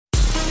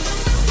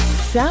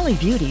Sally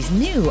Beauty's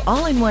new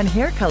all-in-one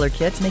hair color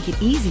kits make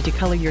it easy to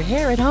color your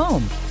hair at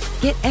home.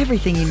 Get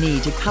everything you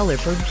need to color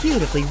for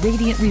beautifully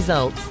radiant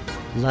results.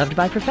 Loved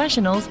by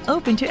professionals,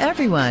 open to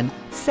everyone.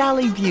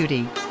 Sally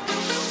Beauty.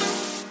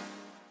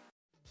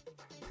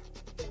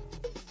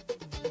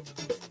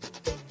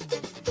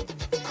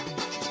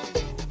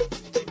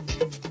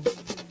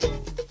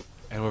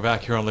 And we're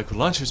back here on Liquid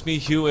Lunch. It's me,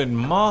 Hugh, and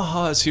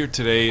Maha is here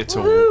today. It's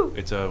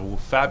a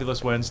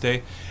fabulous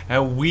Wednesday,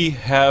 and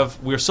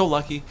we're so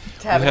lucky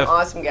to have an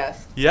awesome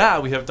guest. Yeah,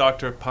 we have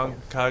Dr.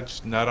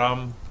 Pankaj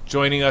Naram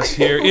joining us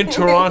here in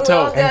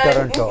Toronto. In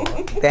Toronto.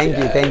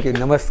 Thank you.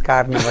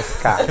 Namaskar.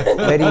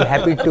 Very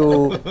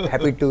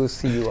happy to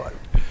see you all,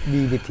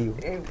 be with you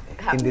in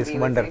this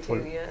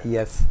wonderful.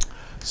 Yes.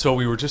 So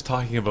we were just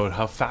talking about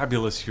how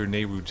fabulous your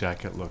Nehru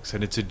jacket looks,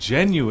 and it's a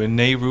genuine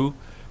Nehru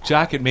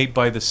jacket made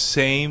by the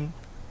same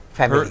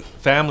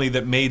family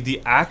that made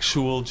the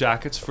actual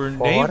jackets for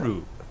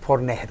Nehru. For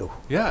Nehru.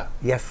 Yeah.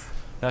 Yes.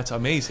 That's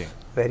amazing.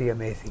 Very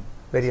amazing.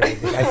 I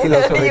feel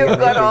also very You've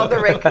got all the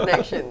right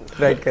connections.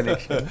 Right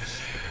connection.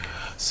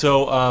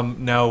 So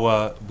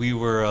now we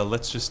were.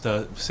 Let's just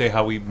say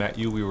how we met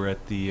you. We were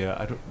at the.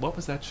 What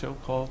was that show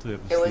called? It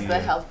was the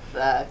health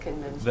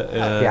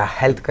convention.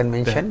 Health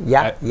convention.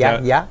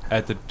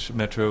 At the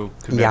Metro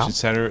Convention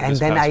Center. And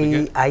then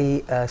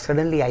I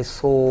suddenly I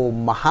saw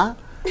Maha.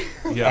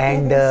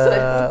 And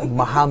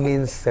Maha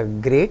means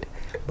great,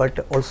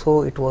 but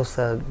also it was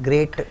a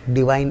great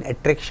divine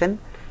attraction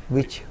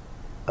which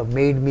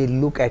made me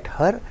look at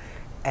her,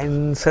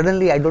 and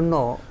suddenly I don't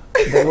know,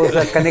 there was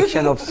a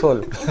connection of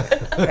soul.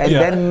 And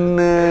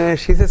then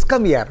she says,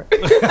 come here,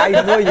 I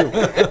know you.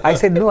 I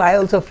said, no, I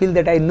also feel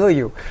that I know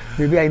you.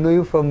 Maybe I know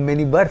you from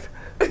many births.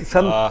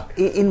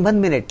 In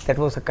 1 minute, that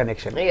was a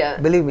connection.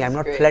 Believe me, I'm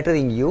not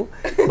flattering you,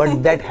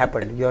 but that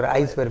happened. Your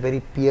eyes were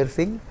very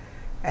piercing,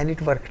 and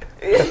it worked.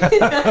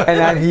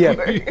 And I'm here.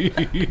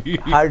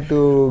 Hard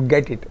to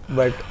get it,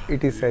 but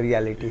it is a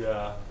reality.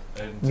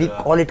 We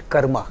call it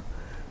karma.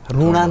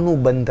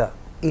 Runanubandha.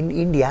 In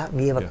India,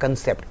 we have a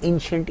concept,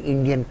 ancient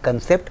Indian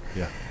concept.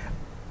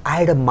 I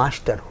had a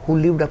master who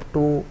lived up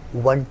to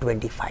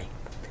 125.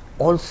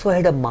 Also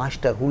had a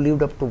master who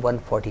lived up to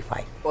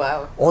 145.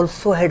 Wow.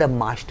 Also had a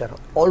master.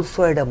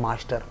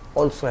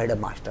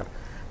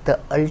 The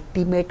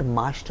ultimate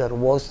master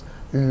was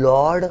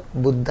Lord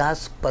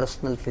Buddha's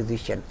personal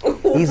physician.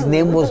 His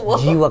name was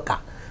Jivaka.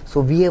 So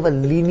we have a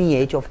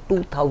lineage of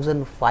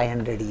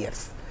 2,500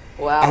 years.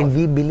 Wow. And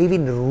we believe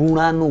in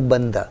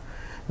Runanubandha.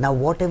 Now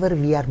whatever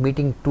we are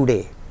meeting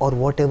today, or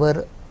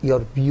whatever your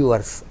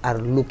viewers are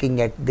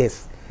looking at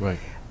this,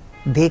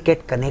 they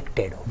get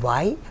connected.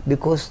 Why?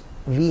 Because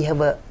we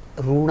have a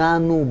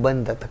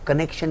Runanubandha. The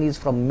connection is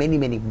from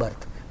many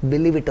births.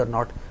 Believe it or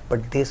not,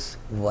 but this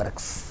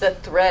works. The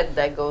thread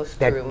that goes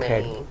through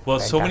many. Well,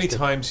 so many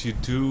times you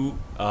do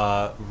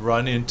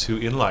run into,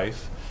 in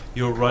life,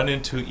 you'll run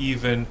into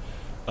even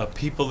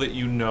people that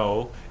you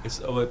know. It's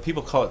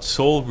people call it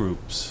soul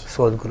groups.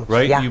 Soul groups,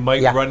 right? You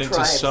might run into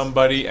Tribes.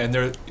 somebody, and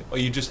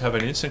you just have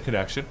an instant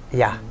connection.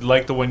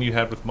 Like the one you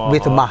had with Maha.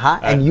 With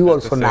Maha, and you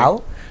also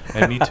now.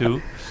 And me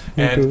too.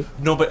 Me too.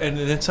 And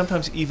then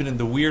sometimes even in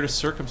the weirdest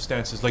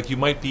circumstances, like you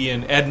might be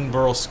in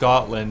Edinburgh,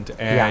 Scotland,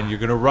 and you're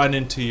going to run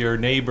into your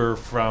neighbor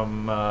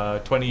from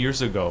 20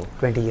 years ago.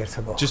 20 years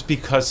ago. Just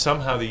because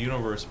somehow the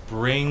universe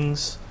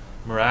brings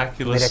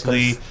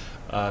miraculously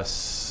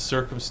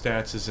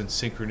circumstances and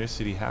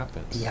synchronicity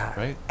happens.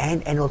 Right?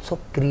 And also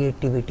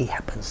creativity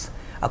happens.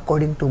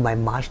 According to my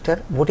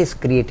master, what is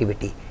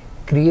creativity?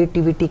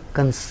 Creativity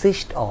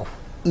consists of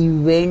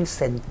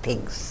events and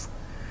things.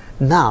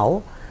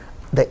 Now,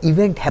 the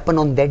event happened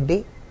on that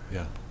day.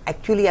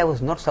 Actually, I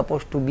was not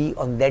supposed to be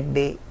on that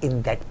day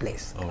in that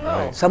place.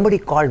 Somebody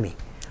called me,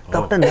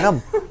 Dr.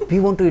 Naram, we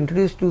want to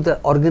introduce you to the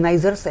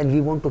organizers, and we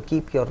want to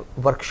keep your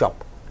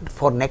workshop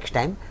for next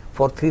time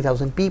for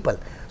 3,000 people.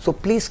 So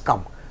please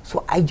come.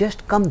 So I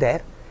just come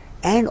there,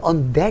 and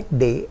on that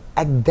day,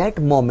 at that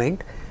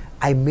moment,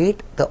 I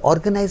met the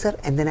organizer,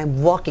 and then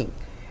I'm walking,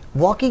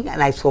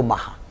 and I saw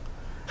Maha.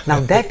 Now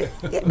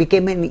that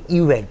became an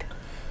event.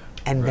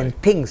 And then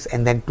things,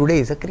 and then today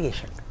is a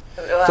creation.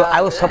 Wow, so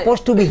I was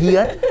supposed to be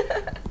here,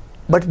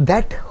 but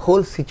that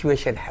whole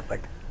situation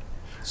happened.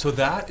 So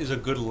that is a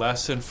good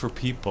lesson for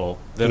people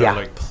that are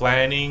like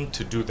planning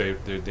to do,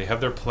 they have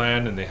their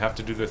plan and they have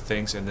to do their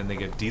things, and then they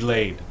get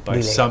delayed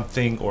by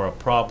something, or a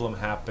problem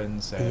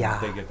happens and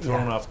they get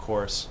thrown off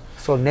course.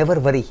 So never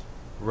worry.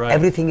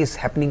 Everything is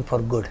happening for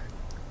good.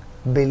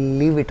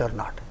 Believe it or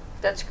not.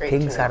 That's great.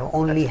 Things are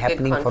only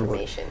happening for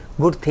good.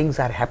 Good things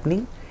are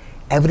happening.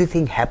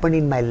 Everything happened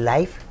in my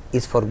life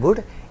is for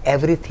good.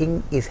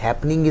 Everything is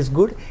happening is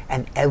good,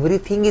 and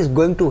everything is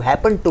going to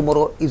happen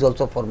tomorrow is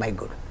also for my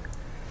good.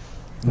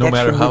 No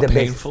matter how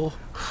painful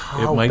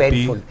it might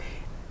be.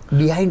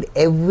 Behind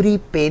every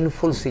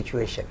painful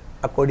situation,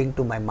 according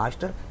to my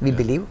master, we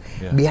believe,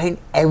 behind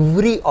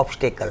every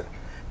obstacle,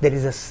 there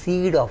is a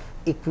seed of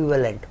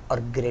equivalent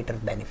or greater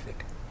benefit.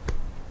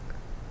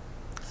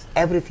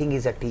 Everything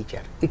is a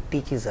teacher. It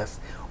teaches us.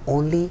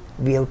 Only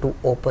we have to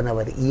open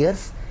our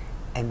ears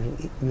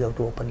and you have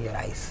to open your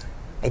eyes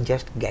and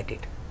just get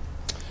it.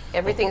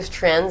 Everything's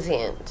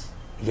transient.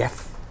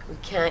 Yes. We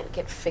can't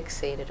get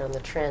fixated on the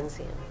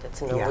transient.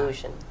 It's an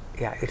illusion.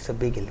 Yeah, it's a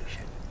big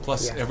illusion.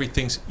 Plus,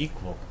 everything's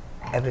equal.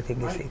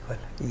 Everything is equal.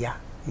 Yeah,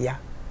 yeah.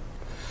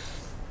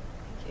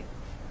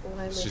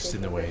 It's just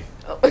in the way.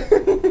 Oh.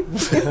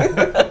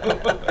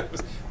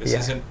 This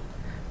isn't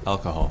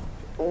alcohol.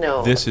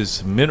 No. This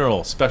is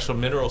special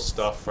mineral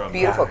stuff from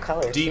beautiful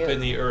colors deep in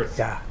the earth.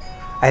 Yeah.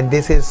 And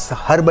this is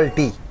herbal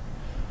tea.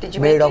 Did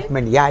you made make of it?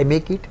 mint. Yeah, I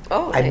make it.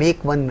 Oh, I nice.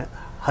 make one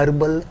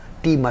herbal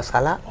tea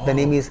masala. The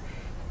name is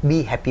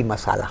Be Happy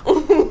Masala.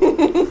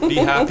 Be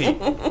happy.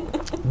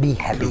 Be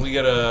happy. Can we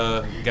get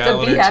a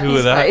gallon Be or Happy two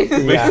of that?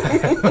 spice.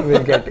 Yeah,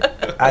 we'll get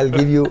it. I'll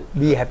give you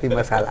Be Happy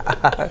Masala.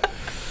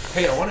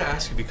 Hey, I want to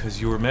ask you,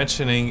 because you were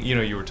mentioning,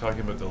 you were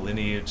talking about the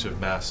lineage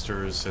of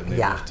masters, and they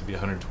live to be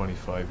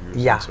 125 years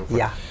and so forth.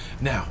 Yeah.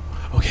 Now,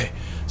 okay,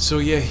 so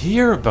you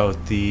hear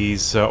about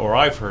these, or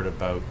I've heard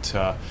about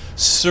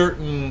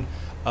certain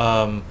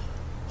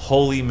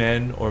holy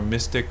men or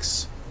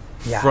mystics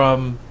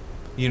from,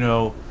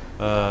 the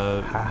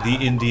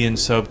Indian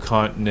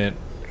subcontinent.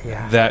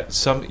 That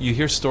you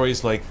hear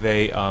stories like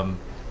they go,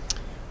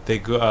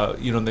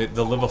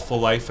 they'll live a full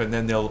life, and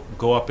then they'll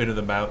go up into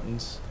the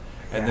mountains.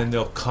 And then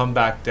they'll come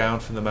back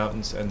down from the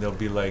mountains, and they'll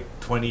be like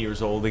 20 years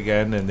old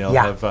again, and they'll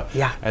have,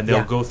 and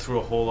they'll go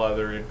through a whole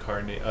other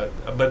incarnate.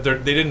 But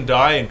they didn't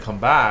die and come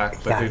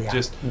back, but they're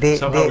just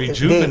somehow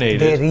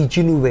rejuvenated. They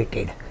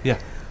rejuvenated. Yeah.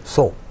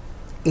 So,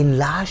 in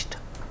last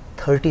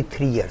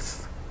 33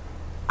 years,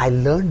 I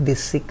learned the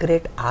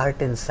secret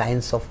art and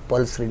science of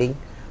pulse reading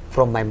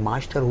from my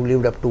master, who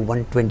lived up to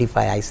 125.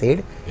 I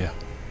said. Yeah.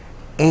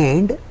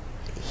 And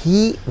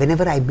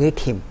whenever I met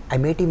him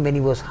when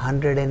he was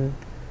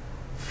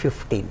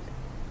 115.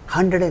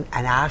 And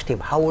I asked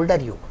him, how old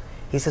are you?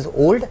 He says,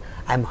 old?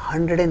 I'm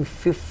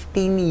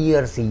 115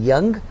 years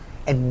young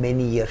and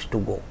many years to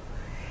go.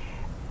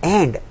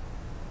 And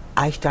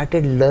I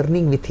started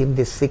learning with him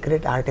the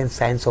secret art and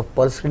science of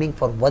pulse reading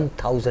for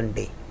 1000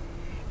 days.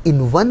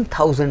 In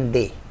 1000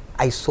 days,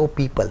 I saw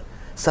people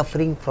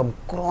suffering from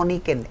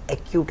chronic and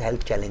acute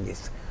health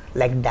challenges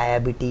like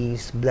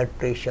diabetes, blood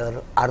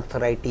pressure,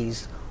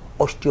 arthritis,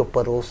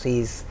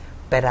 osteoporosis,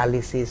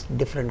 paralysis,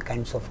 different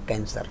kinds of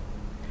cancer.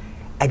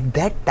 At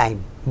that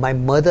time, my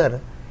mother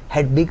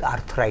had big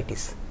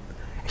arthritis.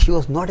 She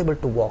was not able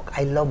to walk.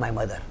 I love my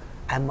mother.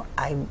 I'm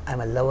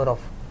a lover of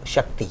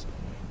Shakti.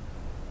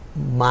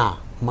 Ma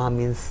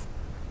means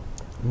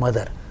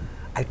mother.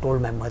 I told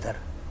my mother,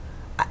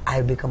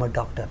 I've become a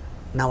doctor.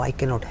 Now I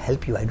cannot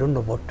help you. I don't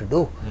know what to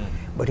do.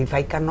 But if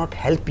I cannot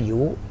help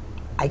you,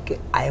 I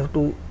have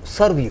to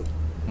serve you.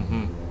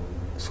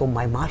 So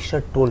my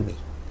master told me,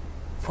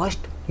 first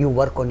you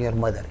work on your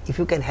mother. If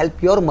you can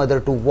help your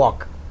mother to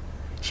walk,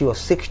 she was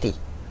 60,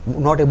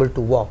 not able to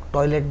walk,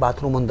 toilet,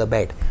 bathroom on the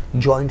bed,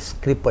 joints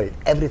crippled,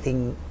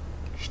 everything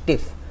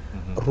stiff,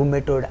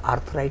 rheumatoid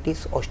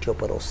arthritis,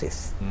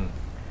 osteoporosis.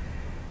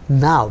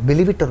 Now,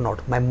 believe it or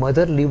not, my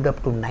mother lived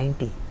up to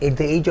 90. At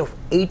the age of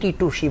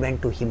 82, she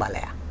went to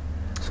Himalaya.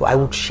 So I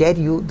would share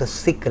you the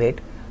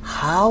secret,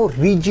 how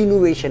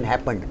regeneration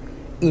happened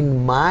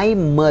in my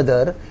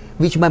mother,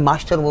 which my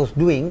master was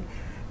doing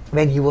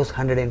when he was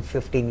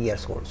 115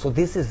 years old. So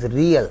this is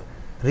real.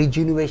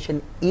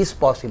 Regeneration is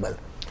possible.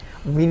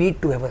 We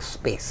need to have a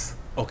space.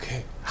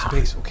 Okay,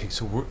 space. Okay,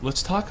 so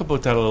let's talk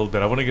about that a little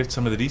bit. I want to get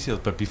some of the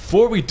details, but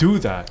before we do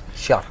that,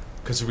 sure.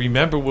 Because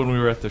remember when we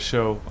were at the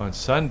show on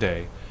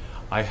Sunday,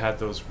 I had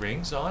those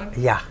rings on.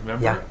 Yeah.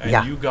 Remember? Yeah,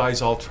 and you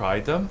guys all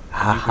tried them.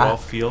 And you could all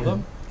feel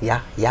them.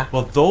 Yeah.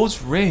 Well,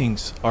 those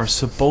rings are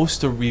supposed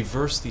to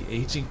reverse the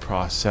aging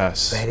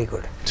process. Very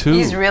good. Too.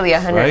 He's really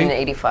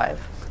 185. Right?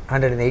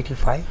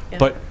 185. Yeah.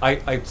 But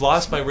I've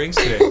lost my rings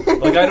today.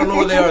 Like I don't know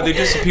where they are. They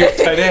disappeared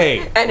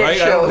today. And right? it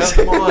shows.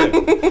 I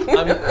don't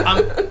have them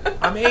on.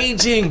 I'm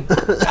aging.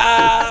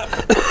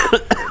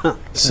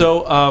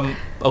 So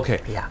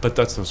okay. Yeah. But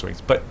that's those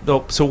rings. But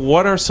so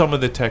what are some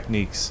of the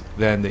techniques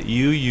then that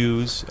you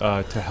use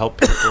to help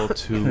people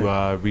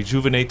to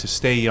rejuvenate, to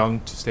stay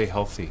young, to stay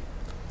healthy?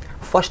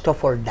 First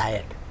of all,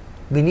 diet.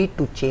 We need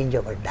to change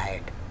our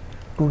diet.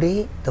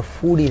 Today, the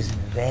food is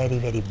very,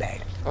 very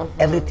bad.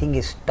 Everything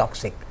is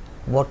toxic.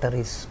 Water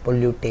is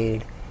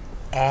polluted,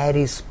 air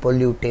is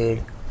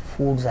polluted,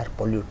 foods are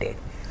polluted.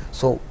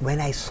 So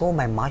when I saw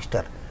my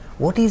master,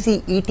 what is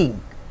he eating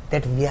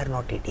that we are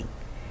not eating?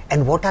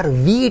 And what are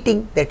we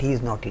eating that he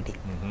is not eating?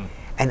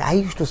 And I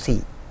used to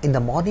see, in the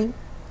morning,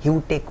 he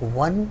would take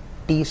 1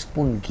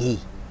 teaspoon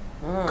ghee.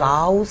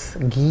 Cow's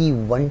ghee,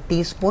 1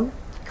 teaspoon.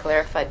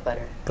 Clarified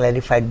butter.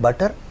 Clarified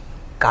butter.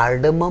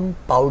 Cardamom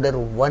powder,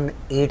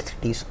 1/8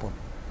 teaspoon.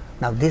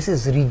 Now this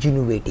is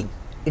rejuvenating.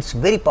 It's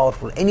very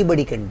powerful.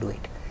 Anybody can do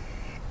it.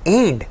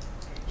 And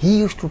he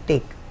used to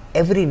take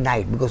every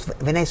night, because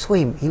when I saw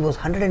him, he was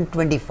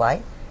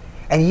 125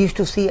 and he used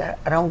to see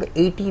around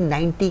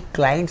 80-90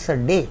 clients a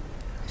day.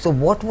 So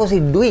what was he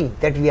doing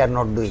that we are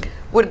not doing?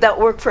 Would that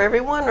work for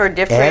everyone or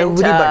different?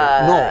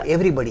 Everybody. No,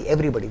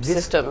 everybody.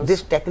 Systems.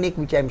 This technique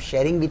which I am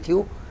sharing with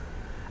you,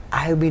 I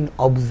have been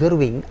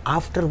observing.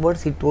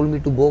 Afterwards, he told me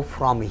to go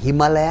from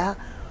Himalaya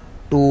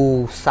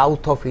to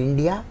south of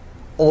India,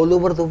 all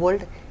over the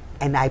world,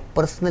 and I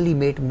personally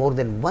met more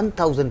than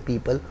 1,000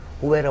 people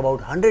who were about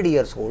 100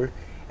 years old,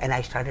 and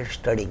I started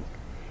studying.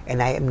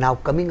 And I am now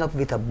coming up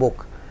with a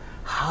book,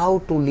 How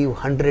to Live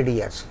 100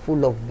 Years,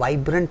 full of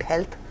vibrant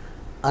health,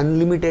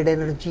 unlimited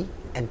energy,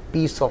 and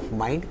peace of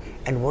mind,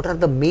 and what are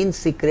the main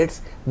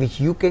secrets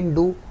which you can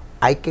do,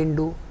 I can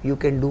do, you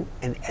can do,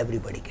 and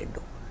everybody can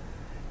do.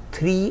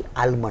 3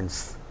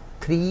 almonds,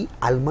 3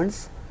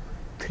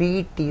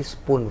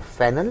 teaspoon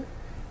fennel,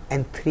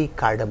 and 3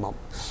 cardamom.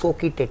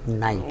 Soak it at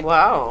night.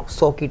 Wow.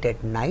 Soak it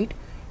at night.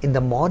 In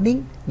the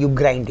morning, you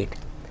grind it.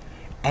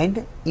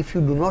 And if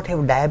you do not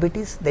have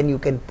diabetes, then you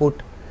can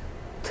put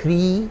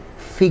 3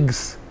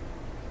 figs,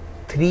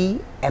 3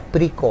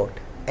 apricot,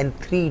 and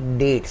 3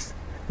 dates.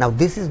 Now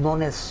this is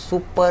known as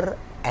super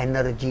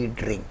energy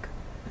drink.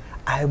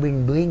 I have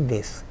been doing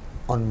this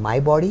on my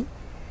body.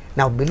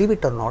 Now believe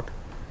it or not,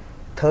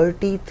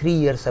 33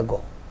 years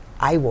ago,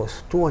 I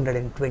was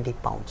 220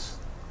 pounds.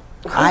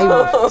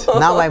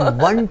 Now I'm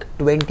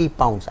 120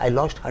 pounds. I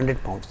lost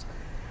 100 pounds.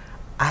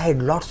 I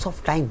had lots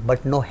of time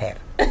but no hair.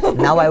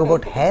 Now I've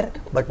got hair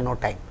but no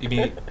time. You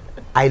mean,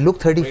 I look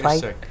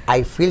 35,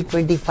 I feel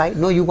 25.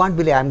 No, you can't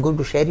believe. I'm going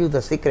to share you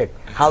the secret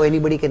how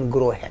anybody can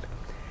grow hair.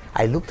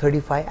 I look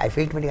 35, I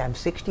feel 20. I'm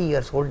 60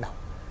 years old now.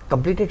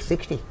 Completed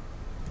 60.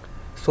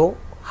 So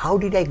how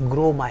did I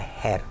grow my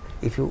hair?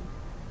 If you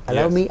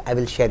allow me, I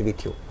will share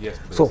with you. Yes,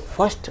 please. So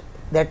first,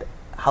 that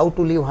how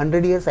to live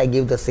 100 years, I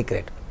give the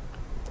secret.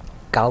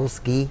 Cow's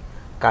ghee,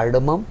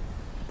 cardamom,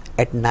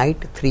 at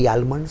night 3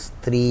 almonds,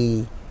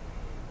 3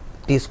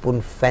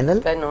 teaspoon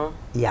fennel.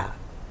 Yeah,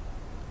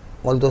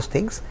 all those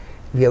things.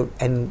 We have,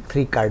 and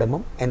 3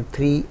 cardamom and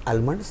 3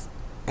 almonds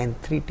and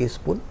 3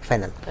 teaspoon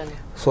fennel.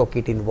 Soak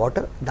it in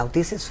water. Now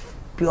this is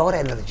pure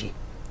energy.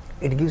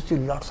 It gives you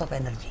lots of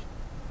energy,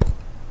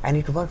 and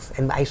it works.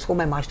 And I saw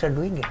my master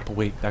doing it. But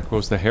wait, that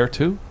grows the hair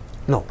too?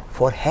 No,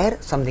 for hair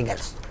something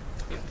else.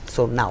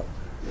 So now,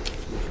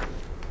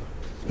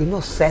 you know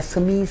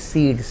sesame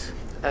seeds.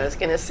 I was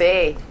gonna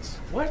say.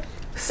 What?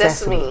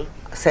 Sesame.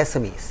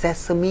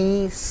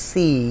 Sesame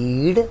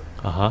seed.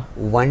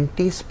 1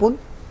 teaspoon.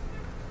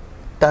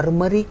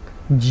 Turmeric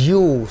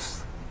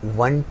juice.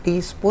 1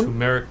 teaspoon.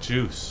 Turmeric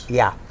juice.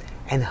 Yeah,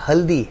 and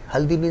haldi.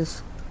 Haldi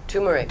means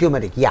turmeric.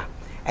 Turmeric. Yeah,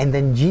 and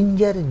then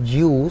ginger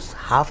juice,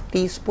 half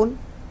teaspoon.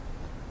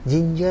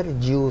 Ginger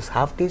juice,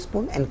 half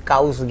teaspoon, and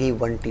cow's ghee,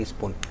 1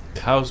 teaspoon.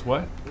 Cow's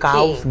what?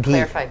 Cow's ghee.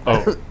 Clarify.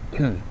 Oh,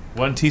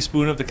 1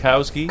 teaspoon of the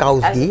cow's ghee.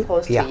 Cow's As ghee.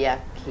 opposed to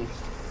ghee.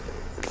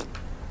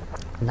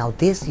 Now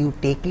this you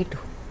take it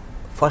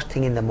first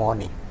thing in the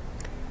morning,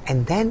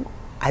 and then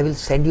I will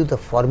send you the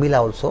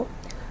formula also.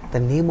 The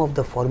name of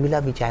the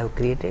formula which I have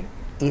created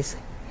is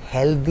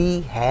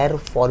Healthy Hair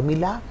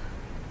Formula,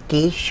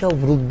 Kesha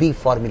Vruddhi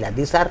Formula.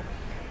 These are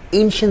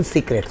ancient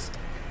secrets.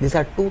 These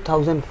are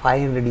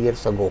 2500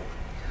 years ago.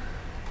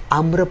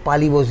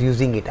 Amrapali was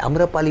using it.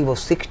 Amrapali was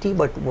 60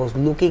 but was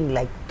looking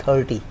like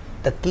 30.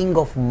 The king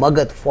of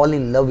Magad fall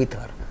in love with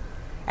her.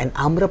 And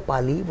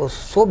Amrapali was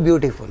so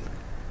beautiful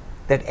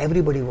that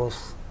everybody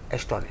was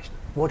astonished.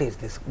 What is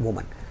this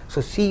woman?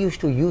 So she used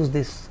to use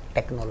this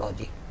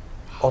technology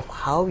of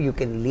how you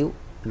can live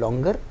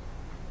longer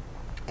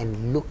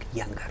and look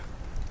younger.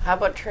 How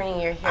about turning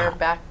your hair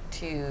back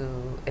to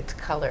its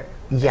color?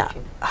 Yeah,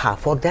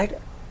 for that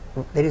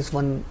there is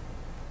one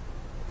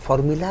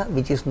formula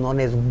which is known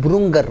as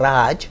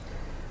Bhrungaraj,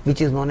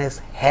 which is known as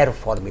hair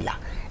formula,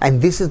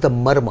 and this is the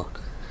marma.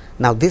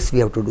 Now this we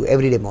have to do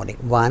every day morning.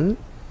 1,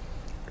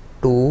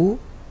 2,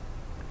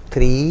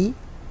 3,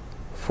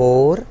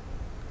 4,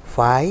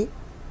 5,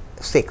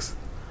 6.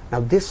 Now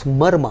this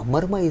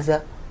marma is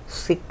a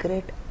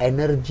secret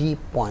energy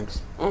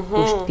points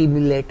to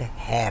stimulate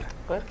hair.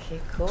 Okay,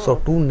 cool. So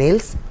 2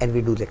 nails and we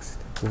do this.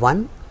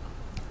 1,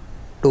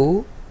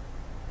 2,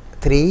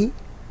 3,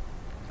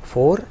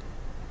 4,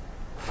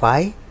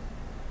 5,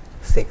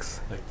 6.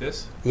 Like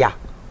this? Yeah.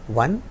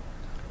 1,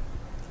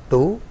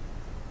 2,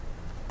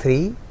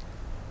 3,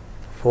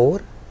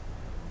 4,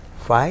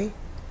 5,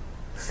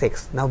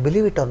 6. Now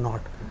believe it or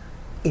not,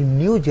 in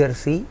New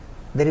Jersey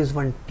there is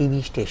one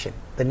TV station.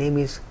 The name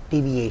is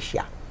TV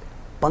Asia.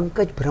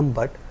 Pankaj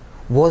Brahmbhatt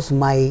was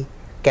my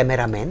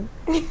cameraman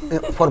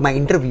for my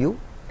interview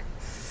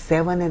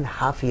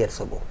 7.5 years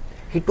ago.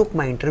 He took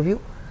my interview.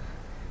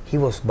 He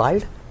was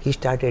bald. He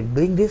started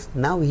doing this.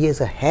 Now he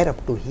has a hair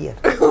up to here.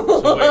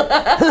 So wait, you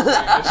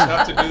just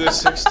have to do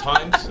this 6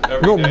 times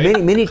every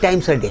day? Many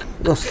times a day.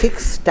 No,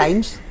 6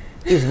 times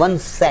is one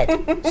set.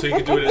 So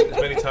you can do it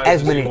as many times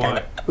as you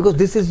want. Because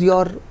this is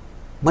your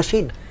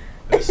machine.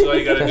 This is all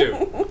you got to do.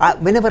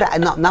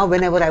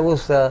 Whenever I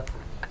was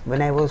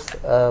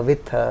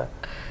with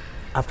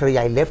after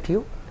I left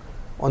you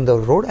on the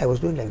road, I was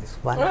doing like this.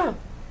 1,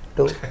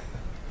 2,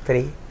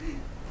 3,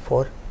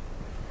 4,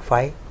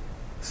 5,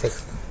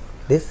 6.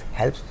 This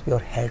helps your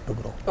hair to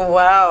grow.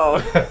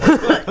 Wow.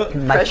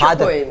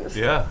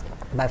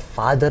 My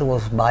father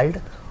was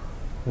bald.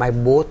 My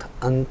both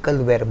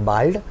uncle were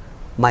bald.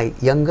 My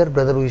younger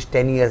brother, who is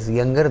 10 years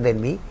younger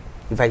than me,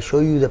 if I show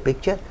you the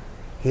picture,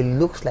 he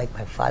looks like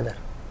my father.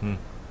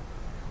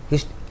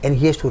 And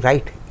he has to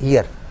write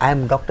here, I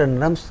am Dr.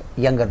 Naram's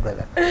younger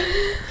brother.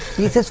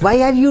 He says,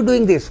 why are you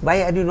doing this?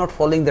 Why are you not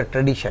following the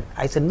tradition?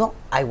 I said, no,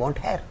 I want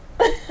hair.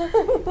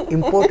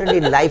 Important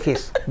in life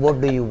is,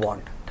 what do you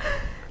want?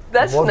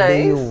 That's what nice. What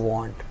do you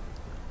want?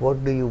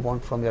 What do you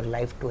want from your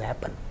life to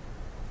happen?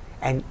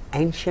 And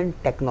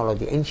ancient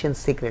technology, ancient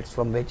secrets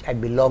from which I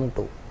belong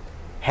to,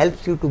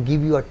 helps you to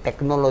give you a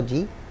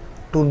technology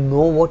to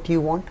know what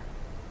you want,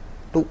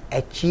 to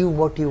achieve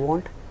what you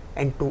want,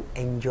 and to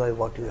enjoy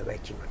what you have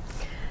achieved.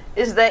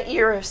 Is that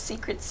your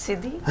secret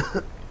Siddhi?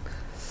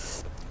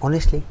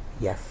 Honestly,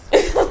 yes.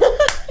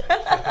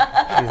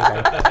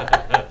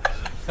 Right.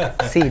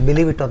 See,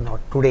 believe it or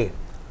not, today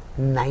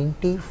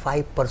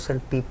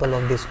 95% people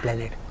on this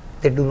planet,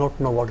 they do not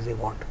know what they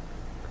want.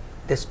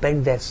 They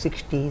spend their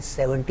 60,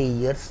 70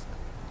 years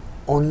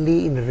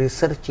only in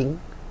researching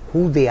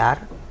who they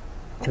are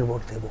and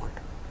what they want.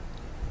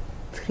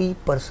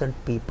 3%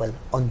 people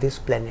on this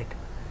planet,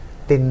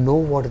 they know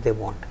what they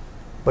want,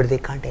 but they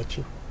can't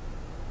achieve.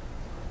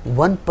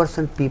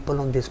 1%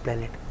 people on this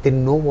planet, they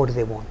know what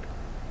they want.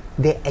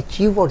 They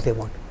achieve what they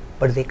want,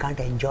 but they can't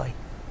enjoy.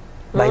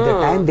 By the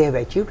time they have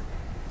achieved,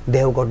 they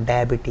have got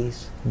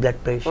diabetes,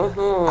 blood pressure,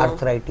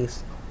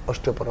 arthritis,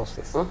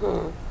 osteoporosis.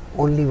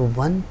 Only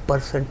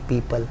 1%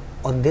 people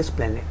on this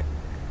planet,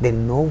 they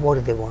know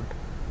what they want,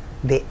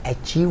 they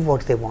achieve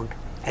what they want,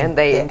 and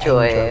they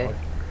enjoy it.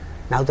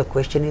 Now the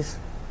question is,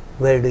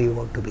 where do you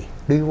want to be?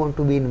 Do you want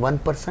to be in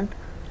 1%?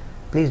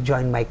 Please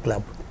join my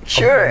club.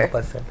 Sure.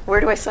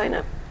 Where do I sign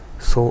up?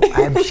 So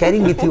I am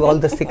sharing with you all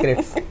the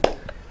secrets.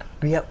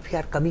 We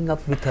are coming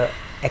up with an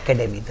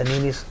academy. The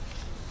name is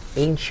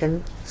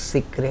Ancient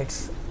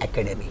Secrets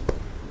Academy,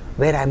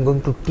 where I am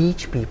going to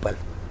teach people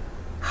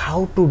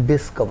how to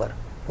discover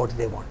what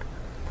they want.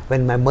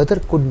 When my mother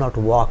could not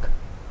walk,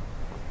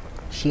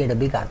 she had a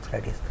big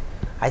arthritis.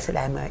 I said,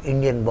 I am an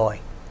Indian boy.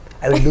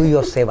 I will do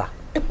your seva.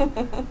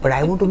 But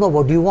I want to know,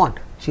 what do you want?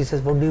 She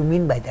says, what do you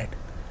mean by that?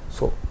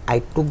 So I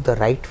took the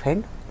right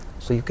hand,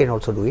 so you can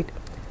also do it,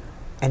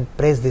 and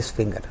press this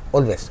finger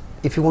always.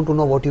 If you want to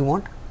know what you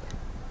want,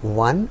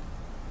 1,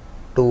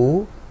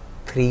 2,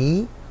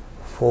 3,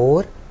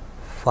 4,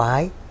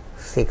 5,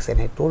 6.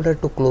 And I told her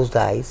to close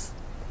the eyes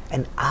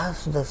and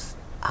ask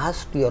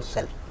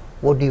yourself,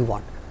 what do you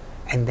want?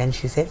 And then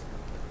she said,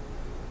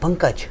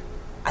 Pankaj,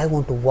 I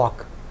want to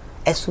walk.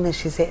 As soon as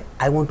she said,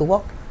 I want to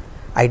walk,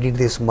 I did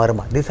this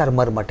marma. These are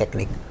marma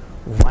technique.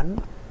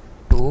 1,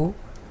 2,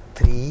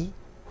 3,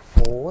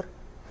 4,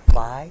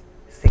 5,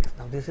 6.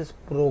 Now this is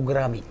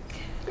programming.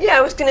 Yeah,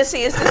 I was going to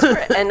say, is this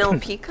where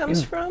NLP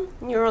comes from?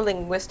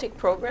 Neuro-linguistic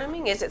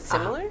programming? Is it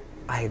similar?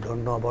 I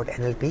don't know about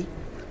NLP,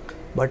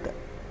 but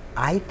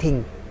I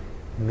think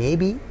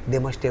maybe they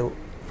must have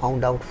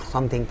found out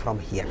something from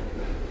here.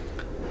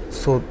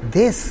 So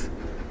this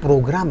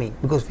programming,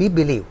 because we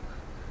believe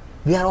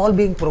we are all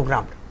being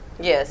programmed.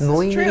 Yes,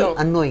 knowingly, true.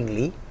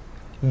 Unknowingly,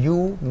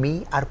 you,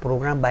 me are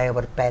programmed by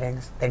our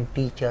parents, then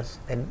teachers,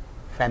 then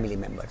family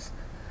members,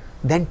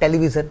 then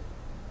television,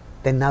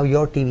 then now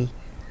your TV,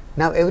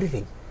 now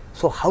everything.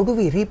 So how do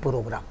we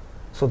reprogram?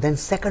 So then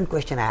second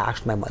question I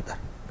asked my mother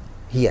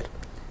here.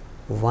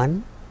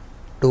 1,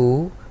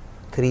 2,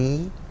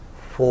 3,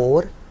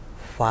 4,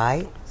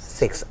 5,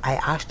 6. I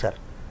asked her,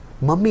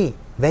 Mummy,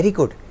 very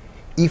good.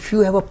 If you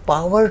have a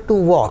power to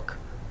walk,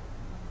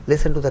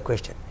 listen to the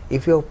question.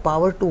 If you have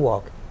power to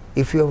walk,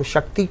 if you have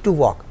Shakti to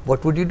walk,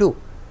 what would you do?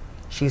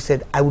 She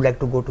said, I would like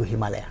to go to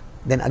Himalaya.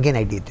 Then again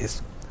I did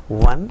this.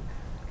 1,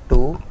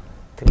 2,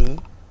 3,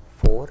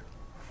 4,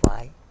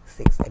 5,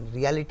 6. And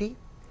reality,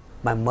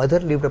 my mother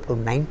lived up to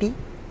 90.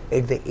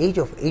 At the age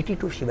of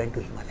 82, she went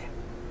to Himalaya.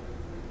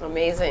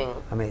 Amazing.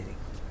 Amazing.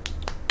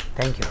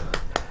 Thank you.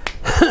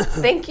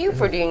 Thank you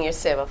for doing your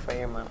seva for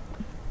your mom.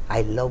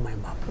 I love my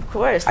mom. Of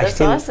course, that's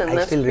awesome. I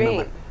that's still great.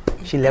 remember.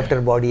 She left her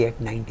body at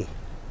 90.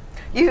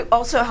 You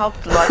also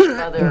helped lots of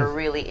other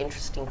really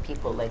interesting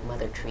people like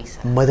Mother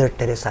Teresa. Mother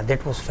Teresa,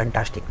 that was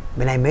fantastic.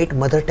 When I met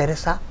Mother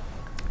Teresa,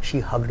 she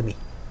hugged me.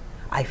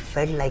 I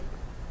felt like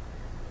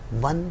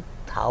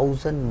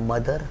 1,000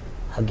 mother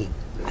hugging.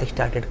 I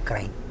started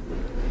crying.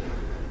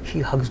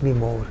 She hugs me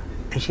more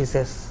and she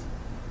says,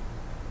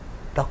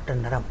 Dr.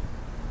 Naram,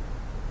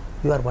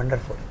 you are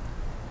wonderful.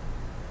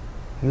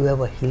 You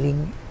have a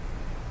healing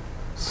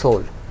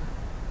soul.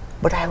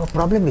 But I have a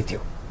problem with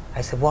you.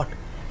 I said, what?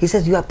 He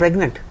says, you are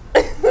pregnant.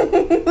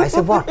 I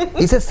said, what?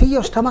 He says, see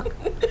your stomach.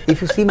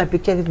 If you see my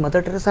picture with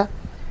Mother Teresa,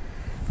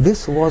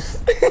 this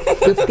was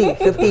 50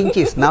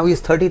 inches. Now he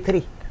is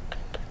 33.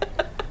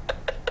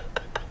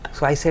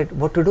 So I said,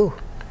 what to do?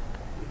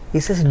 He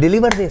says,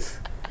 deliver this.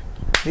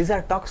 These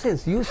are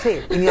toxins, you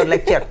say in your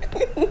lecture.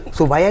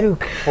 So why are you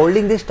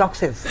holding these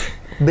toxins?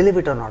 Believe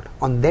it or not,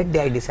 on that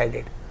day I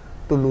decided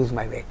to lose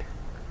my weight.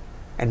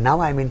 And now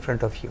I am in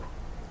front of you.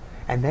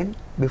 And then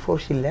before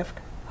she left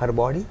her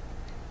body,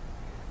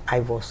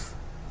 I was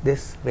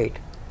this weight.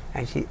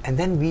 And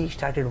then we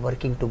started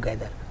working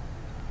together.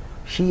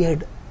 She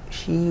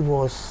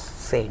was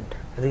saint.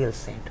 real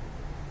saint.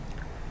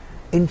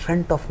 In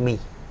front of me,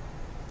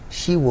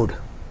 she would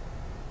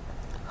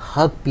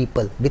hug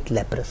people with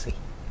leprosy.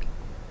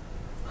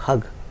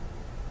 Hug,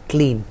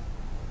 clean.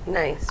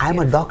 Nice. I am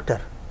a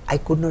doctor. I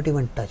could not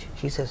even touch.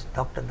 She says,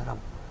 Dr. Naram,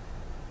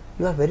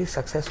 you are very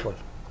successful,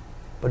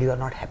 but you are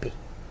not happy.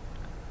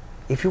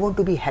 If you want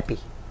to be happy,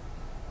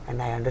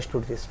 and I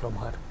understood this from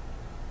her,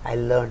 I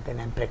learned and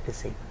I am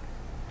practicing.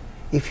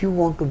 If you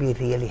want to be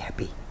really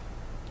happy,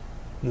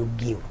 you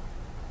give.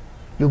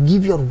 You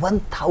give your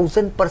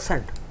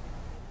 1000%.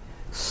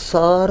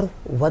 Serve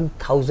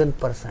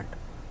 1000%.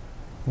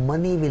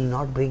 Money will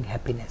not bring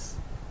happiness.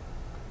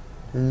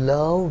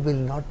 Love will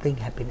not bring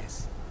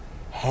happiness.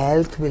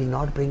 Health will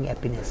not bring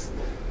happiness.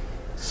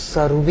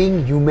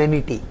 Serving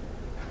humanity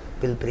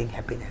will bring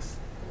happiness.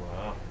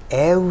 Wow.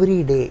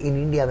 Every day in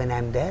India when I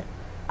am there,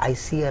 I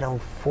see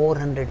around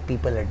 400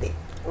 people a day.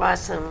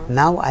 Awesome.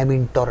 Now I am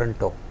in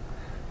Toronto.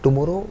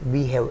 Tomorrow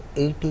we have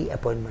 80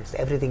 appointments.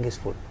 Everything is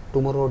full.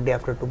 Tomorrow, day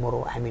after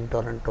tomorrow, I am in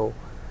Toronto.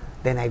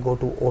 Then I go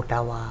to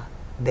Ottawa,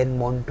 then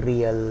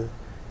Montreal,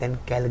 then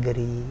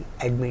Calgary,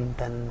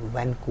 Edmonton,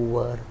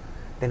 Vancouver.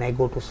 Then I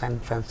go to San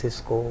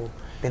Francisco.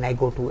 Then I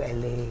go to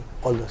LA.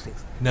 All those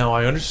things. Now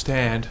I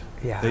understand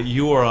that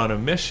you are on a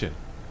mission.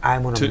 I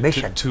am on a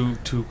mission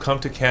to come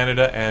to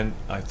Canada and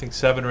I think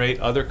 7 or 8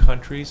 other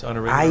countries on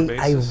a regular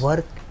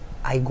basis.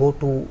 I go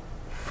to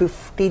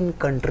 15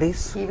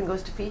 countries. He even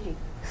goes to Fiji.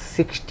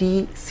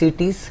 60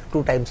 cities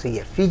 2 times a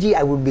year. Fiji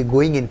I would be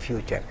going in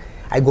future.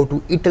 I go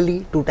to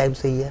Italy 2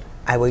 times a year.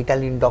 I have an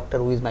Italian doctor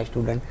who is my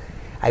student.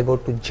 I go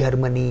to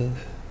Germany,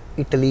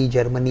 Italy,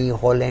 Germany,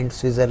 Holland,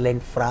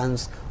 Switzerland,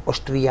 France,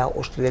 Austria,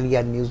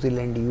 Australia, New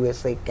Zealand,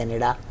 USA,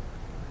 Canada,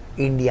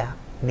 India,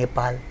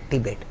 Nepal,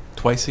 Tibet.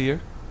 Twice a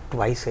year?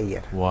 Twice a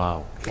year.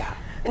 Wow. Yeah.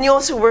 And you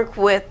also work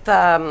with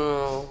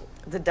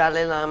the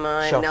Dalai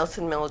Lama and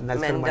Nelson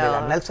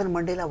Mandela. Nelson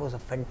Mandela was a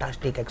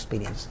fantastic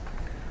experience.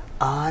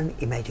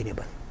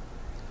 Unimaginable.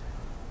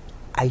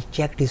 I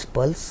checked his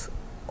pulse.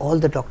 All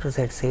the doctors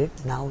had said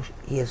now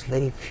he has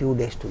very few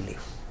days to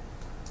live.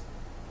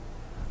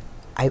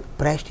 I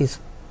pressed his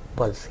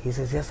pulse. He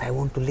says, yes, I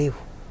want to live.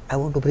 I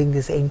want to bring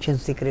these ancient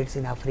secrets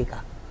in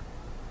Africa.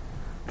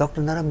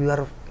 Dr. Naram,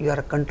 you are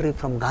a country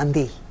from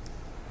Gandhi.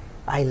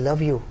 I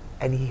love you.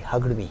 And he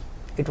hugged me.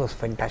 It was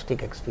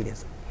fantastic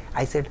experience.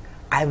 I said,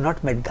 I have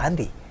not met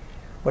Gandhi,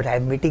 but I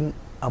am meeting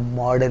a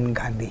modern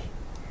Gandhi.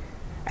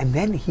 And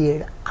then he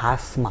had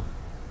asthma.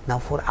 Now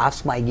for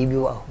asthma, I give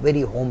you a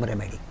very home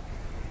remedy.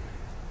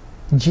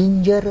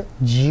 Ginger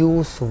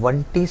juice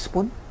 1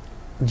 teaspoon,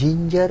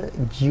 ginger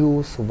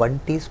juice 1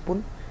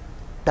 teaspoon,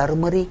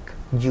 turmeric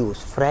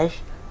juice, fresh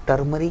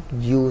turmeric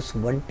juice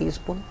 1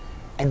 teaspoon,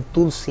 and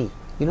tulsi.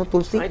 You know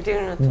tulsi? I do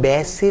know tulsi.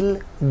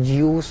 Basil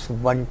juice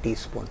 1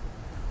 teaspoon.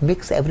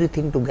 Mix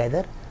everything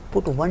together,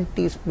 put 1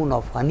 teaspoon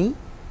of honey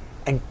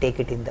and take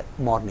it in the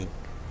morning.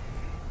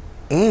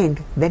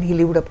 And then he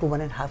lived up to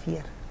 1.5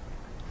 years.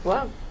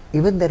 Wow.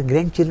 Even their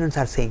grandchildren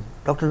are saying,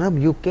 Dr. Naram,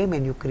 you came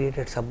and you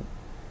created some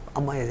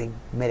amazing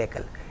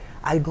miracle.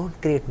 I don't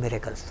create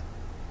miracles.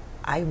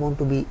 I want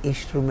to be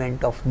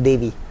instrument of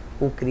Devi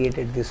who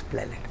created this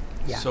planet.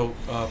 Yeah. So,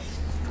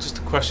 just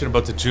a question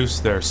about the juice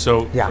there.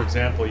 So, for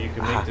example, you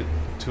can make the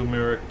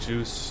turmeric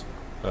juice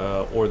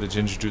or the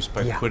ginger juice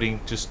by putting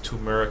just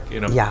turmeric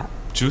in a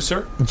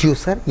juicer?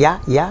 Juicer,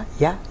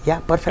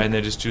 perfect. And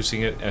then just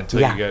juicing it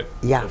until you get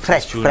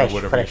fresh.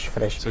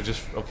 So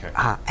just, okay.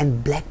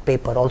 And black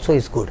pepper also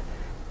is good.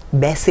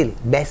 Basil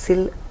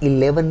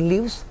 11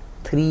 leaves,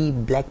 3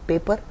 black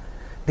pepper.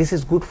 This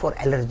is good for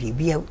allergy.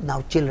 We have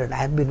now children, I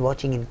have been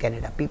watching in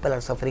Canada, people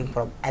are suffering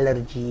from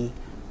allergy,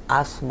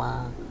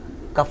 asthma,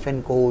 cough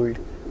and cold,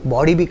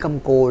 body become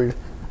cold,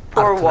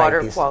 poor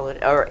arthritis. Water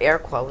quality or air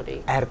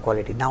quality. Air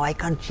quality. Now I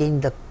can't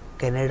change the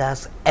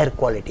Canada's air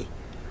quality,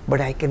 but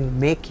I can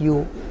make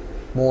you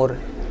more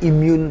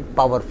immune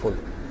powerful.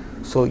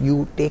 So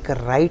you take a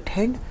right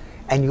hand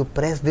and you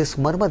press this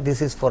murmur.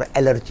 This is for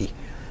allergy.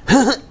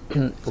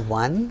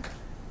 1,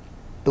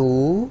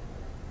 2,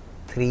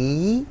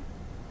 3,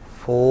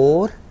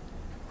 4,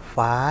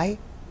 5,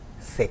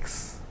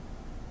 6.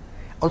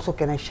 Also,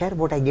 can I share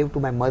what I gave to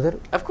my mother?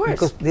 Of course.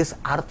 Because this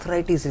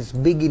arthritis is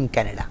big in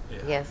Canada.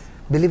 Yes.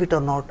 Believe it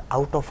or not,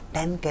 out of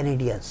 10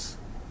 Canadians,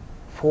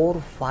 4,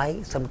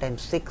 5,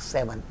 sometimes 6,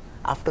 7,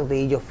 after the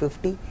age of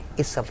 50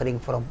 is suffering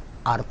from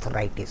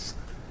arthritis.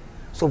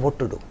 So what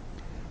to do?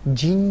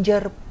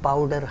 Ginger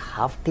powder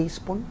 ½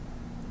 teaspoon,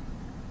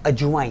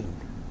 ajwain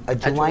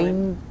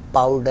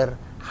powder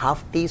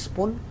 ½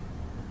 teaspoon,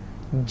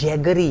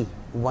 jaggery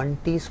 1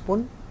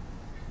 teaspoon,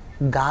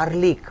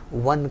 garlic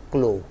 1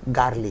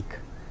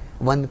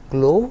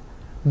 clove,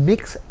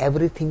 mix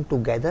everything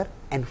together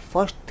and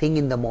first thing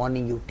in the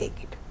morning you take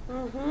it.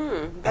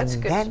 That's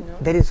and good then to know.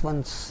 There is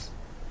one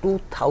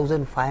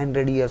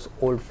 2500 years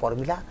old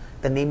formula.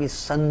 The name is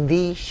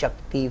Sandhi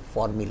Shakti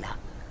formula,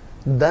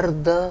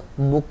 Darda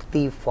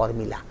Mukti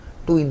formula.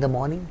 2 in the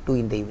morning, 2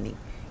 in the evening.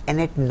 And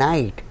at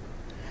night,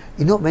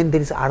 you know, when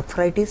there is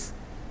arthritis,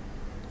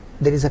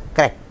 there is a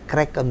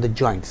crack on the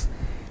joints,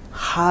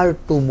 hard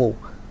to move.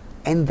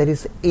 and there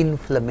is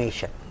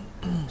inflammation.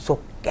 So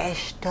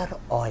castor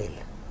oil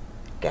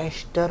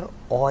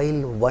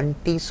 1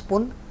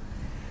 teaspoon,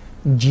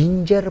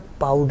 ginger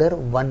powder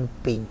 1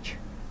 pinch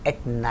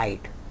at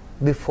night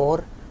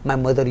before my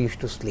mother used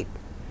to sleep.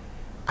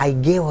 I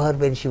gave her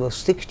when she was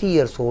 60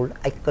 years old.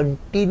 I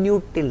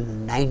continued till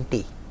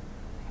 90,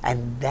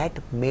 and that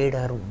made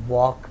her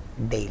walk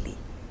daily.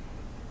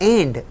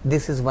 And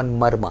this is one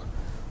marma.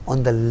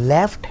 On the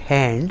left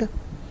hand,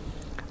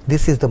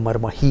 this is the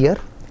marma. Here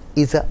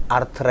is a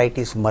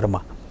arthritis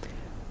marma.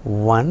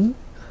 1,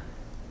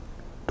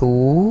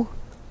 2,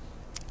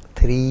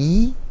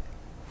 3,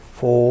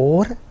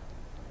 4,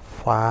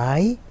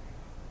 5,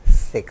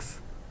 6.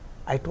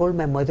 I told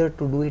my mother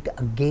to do it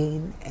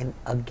again and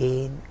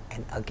again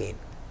and again.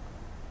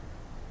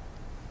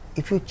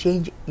 If you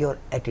change your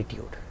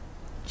attitude,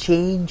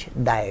 change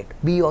diet,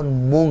 be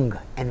on mung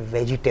and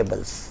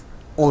vegetables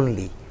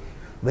only.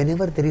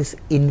 Whenever there is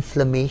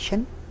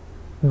inflammation,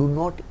 do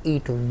not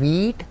eat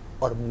wheat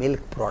or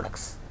milk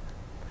products.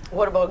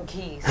 What about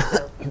ghee?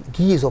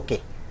 Ghee is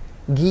okay.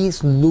 Ghee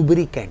is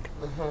lubricant.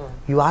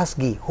 You ask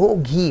ghee, oh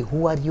ghee,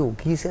 who are you?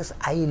 Ghee says,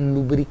 I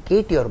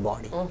lubricate your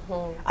body.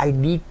 I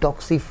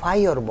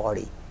detoxify your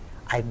body.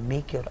 I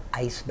make your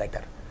eyes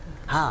better.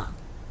 I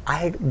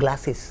had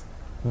glasses,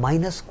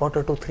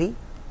 -2:45,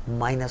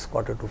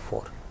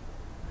 -4:45.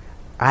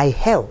 I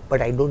have,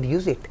 but I don't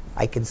use it.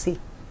 I can see.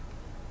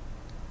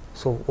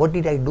 So what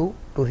did I do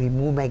to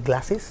remove my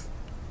glasses?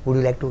 Would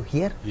you like to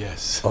hear?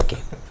 Yes. Okay.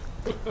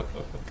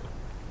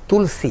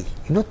 Tulsi.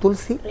 You know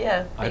Tulsi?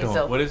 Yeah. I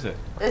don't. What is it?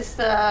 It's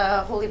the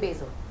holy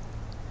basil.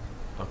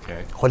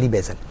 Okay. Holy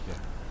basil. Yeah.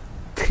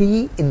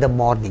 3 in the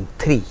morning.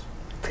 3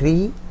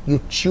 you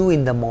chew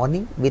in the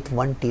morning with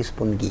 1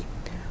 teaspoon ghee.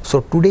 So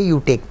today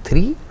you take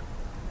 3,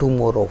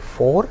 tomorrow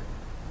 4,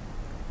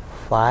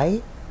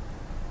 5,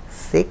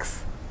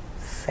 6,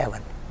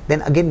 7.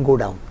 Then again go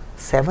down.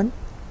 7,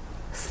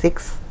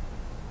 6,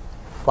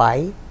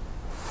 5,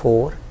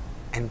 4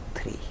 and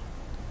 3.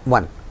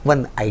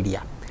 One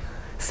idea.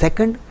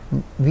 Second,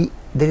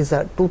 there is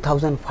a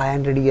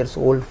 2500 years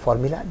old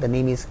formula. The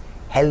name is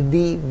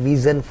Healthy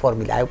Vision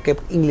Formula. I have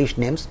kept English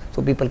names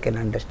so people can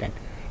understand.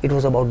 It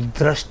was about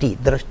drashti.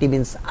 Drashti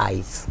means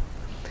eyes.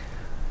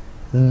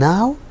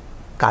 Now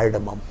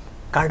cardamom.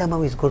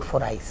 Cardamom is good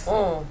for eyes.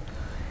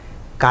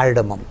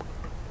 Cardamom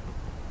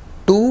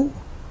 2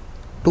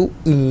 to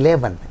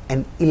 11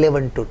 and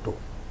 11 to 2.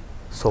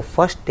 So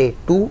first day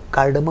 2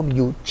 cardamom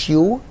you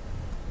chew.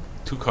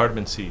 2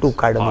 cardamom seeds. 2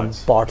 cardamom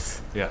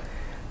pods. Yeah.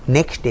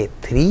 Next day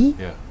 3,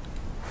 Yeah.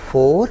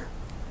 4,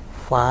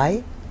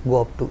 5,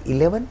 go up to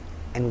 11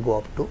 and go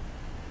up to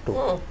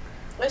 2.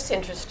 That's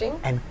interesting.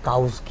 And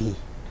cow's ghee.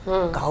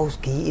 Cow's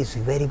ghee is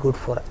very good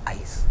for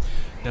eyes.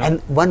 Now,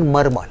 And one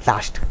marma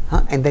last,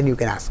 and then you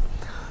can ask.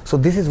 So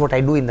this is what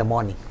I do in the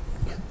morning,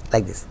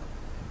 like this.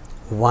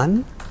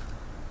 1,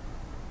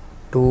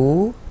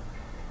 2,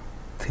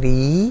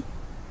 3,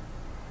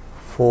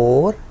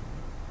 4,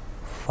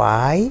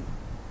 5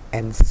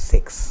 and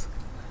 6.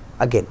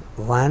 Again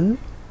 1,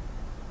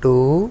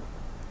 2,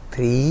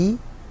 3,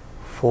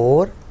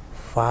 4,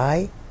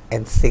 5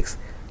 and 6.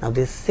 Now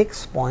this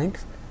 6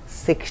 points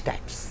 6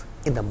 times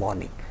in the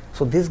morning.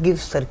 So this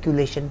gives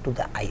circulation to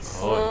the eyes.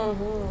 Oh,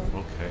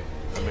 okay.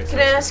 That makes Can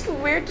I sense. ask you,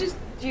 where did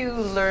you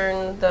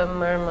learn the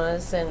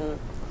marmas and?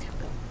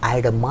 I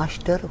had a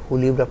master who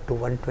lived up to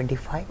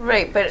 125.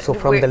 Right, but So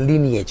from the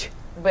lineage,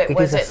 But it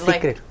was is a it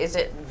secret. like? Is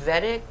it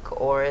Vedic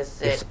or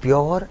is It's it?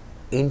 pure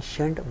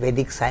ancient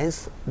Vedic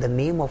science. The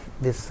name of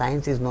this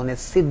science is known as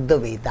Siddha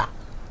Veda.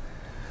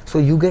 So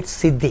you get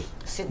siddhi, you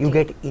Siddhi.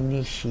 get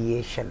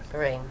initiation.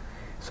 Right.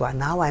 So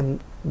now I'm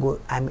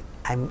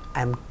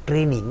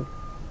training.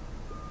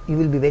 You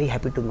will be very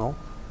happy to know.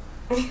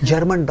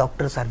 German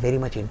doctors are very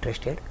much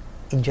interested.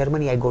 In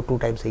Germany, I go 2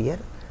 times a year.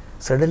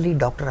 Suddenly,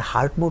 Dr.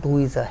 Hartmut, who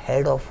is the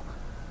head of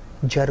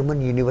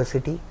German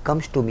university,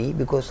 comes to me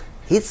because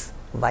his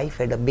wife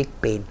had a big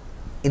pain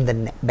in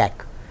the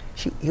back.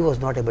 He was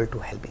not able to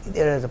help me.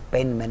 There is a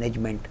pain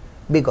management,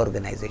 big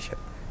organization.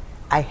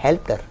 I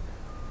helped her.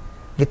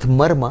 With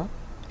marma,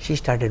 she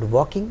started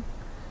walking.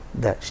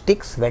 The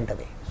sticks went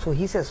away. So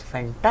he says,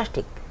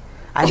 fantastic.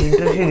 I'm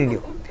interested in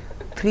you.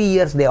 3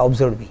 years they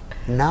observed me.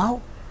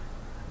 Now,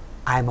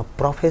 I am a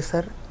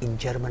professor in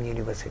German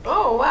university.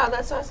 Oh wow,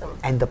 that's awesome.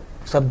 And the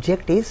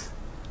subject is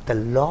the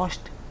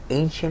lost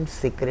ancient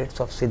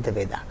secrets of Siddha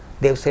Veda.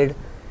 They have said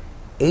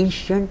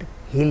ancient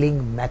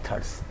healing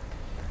methods.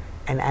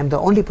 And I am the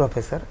only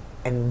professor,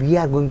 and we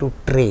are going to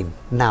train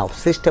now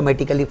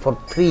systematically for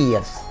 3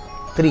 years.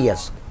 3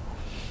 years.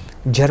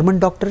 German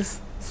doctors,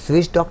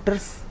 Swiss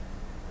doctors,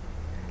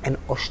 and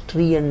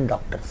Austrian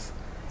doctors.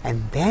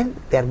 And then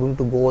they are going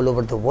to go all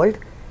over the world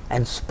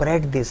and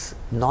spread this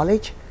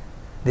knowledge,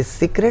 these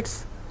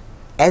secrets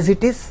as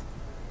it is,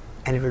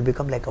 and it will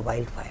become like a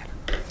wildfire.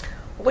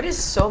 What is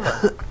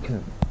soma?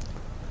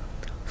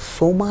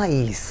 Soma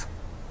is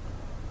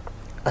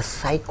a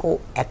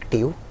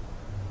psychoactive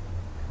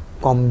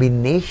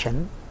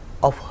combination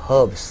of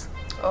herbs.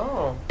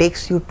 Oh.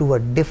 Takes you to a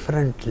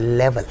different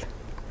level.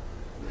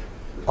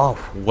 of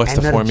What's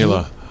energy. The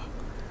formula?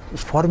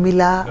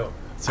 Formula. No.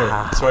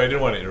 Sorry, I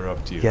didn't want to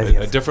interrupt you. Yes,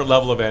 A different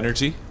level of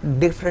energy?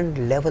 Different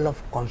level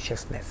of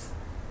consciousness.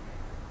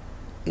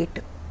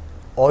 It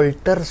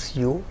alters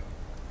you,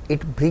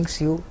 it brings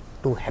you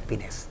to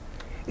happiness.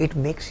 It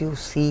makes you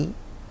see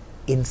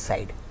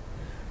inside.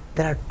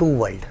 There are two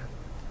worlds,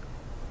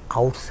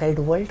 outside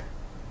world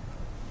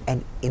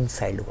and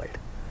inside world.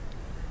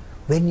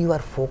 When you are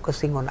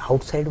focusing on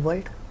outside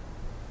world,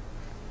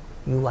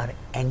 you are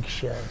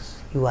anxious,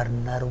 you are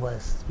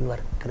nervous, you are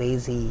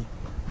crazy,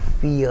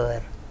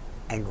 fear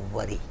and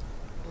worry.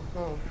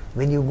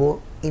 When you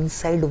go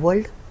inside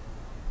world,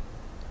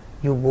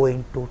 you go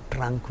into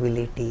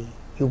tranquility,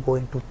 you go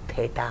into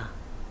theta,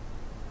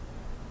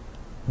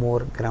 more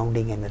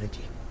grounding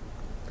energy.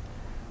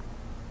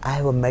 I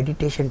have a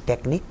meditation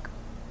technique.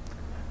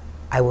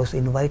 I was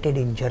invited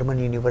in German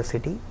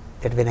university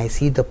that when I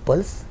see the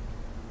pulse,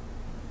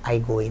 I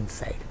go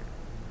inside.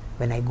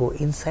 When I go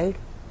inside,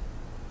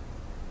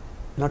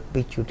 not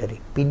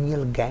pituitary,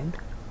 pineal gland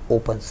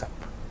opens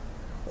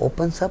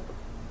up,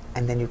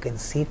 and then you can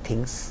see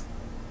things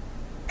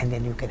and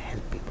then you can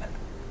help people.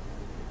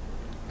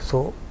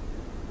 So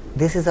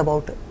this is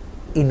about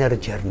inner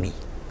journey.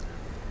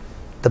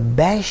 The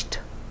best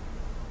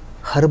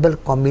herbal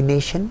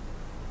combination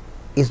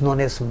is known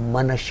as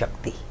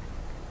Manashakti.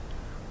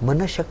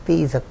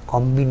 Manashakti is a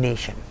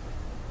combination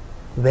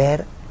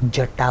where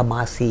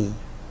Jatamasi,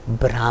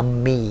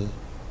 Brahmi,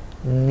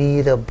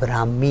 Nira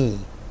Brahmi,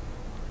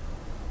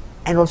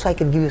 and also I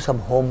can give you some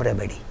home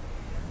remedy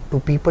to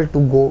people to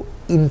go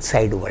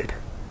inside world.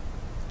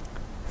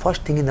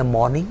 First thing in the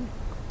morning,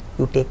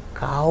 you take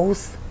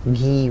cow's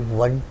ghee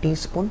 1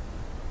 teaspoon,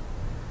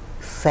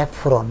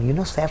 saffron, you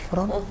know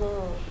saffron,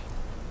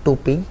 2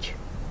 pinch,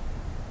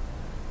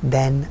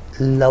 then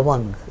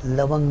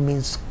lavang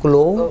means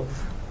clove,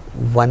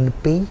 1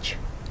 pinch,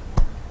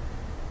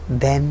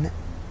 then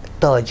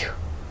taj,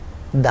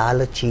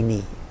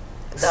 dalchini,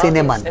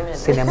 cinnamon.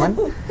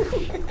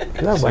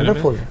 You are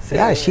wonderful.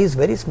 Yeah, she is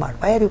very smart.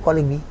 Why are you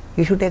calling me?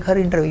 You should take her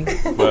interview.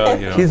 Well,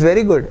 you know, she is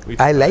very good.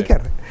 I like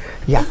her.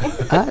 Yeah,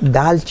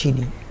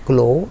 dalchini,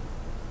 clove,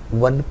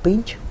 1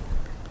 pinch,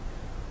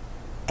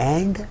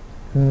 and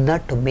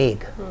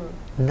nutmeg,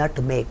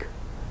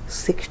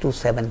 6 to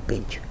 7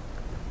 pinch.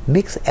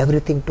 Mix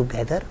everything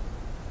together,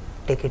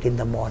 take it in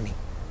the morning.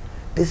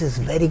 This is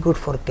very good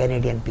for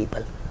Canadian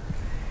people.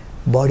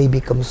 Body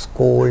becomes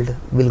cold,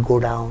 will go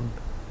down.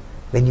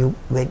 When you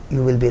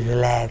will be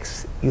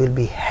relaxed, you will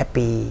be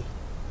happy.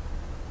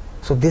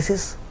 So this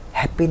is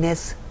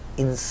happiness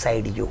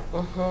inside you.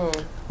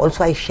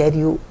 Also I share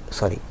you,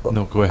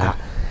 No, go ahead.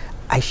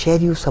 I share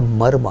you some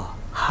marma,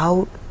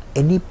 how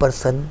any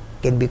person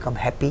can become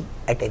happy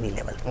at any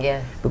level.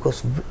 Yeah.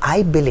 Because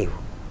I believe,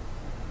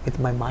 with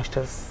my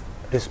master's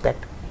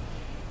respect,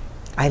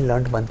 I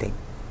learned one thing.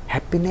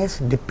 Happiness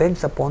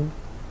depends upon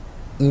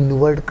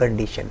inward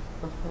condition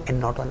and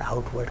not on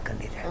outward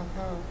condition.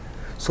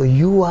 So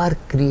you are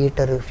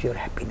creator of your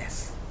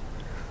happiness.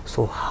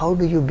 So how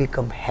do you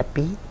become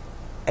happy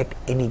at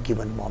any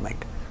given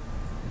moment?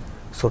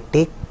 So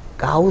take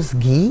cow's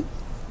ghee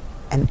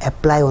and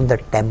apply on the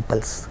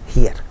temples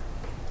here.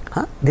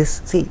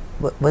 This, see,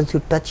 once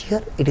you touch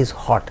here, it is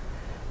hot.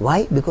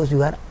 Why? Because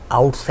you are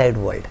outside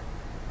world.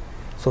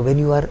 So when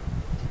you are,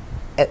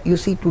 you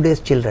see today's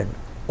children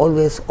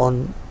always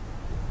on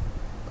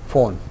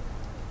phone,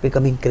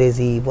 becoming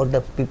crazy, what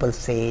the people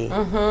say,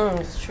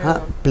 It's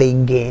true.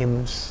 playing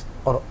games,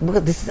 or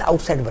because this is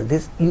outside world.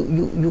 This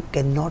you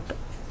cannot,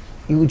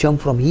 you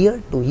jump from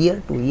here to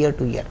here to here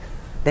to here.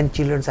 Then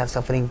children are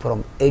suffering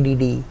from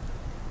ADD,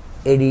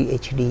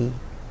 ADHD,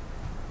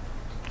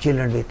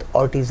 children with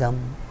autism,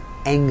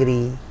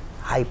 angry,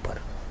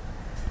 hyper.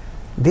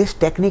 This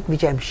technique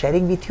which I am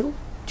sharing with you,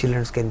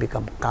 children can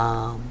become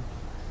calm,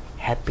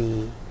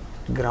 happy,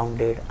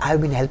 grounded. I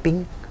have been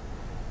helping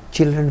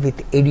children with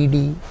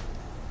ADD,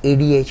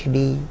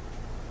 ADHD,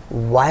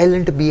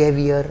 violent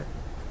behavior,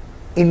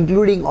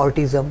 including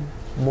autism,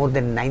 more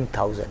than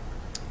 9,000.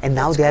 And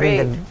now they are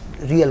in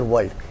the real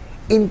world,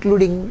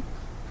 including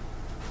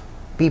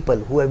people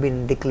who have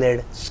been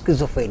declared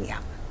schizophrenia,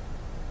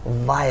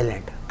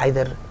 violent,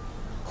 either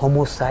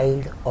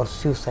homicide or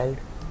suicide,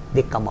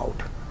 they come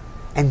out.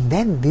 And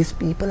then these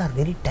people are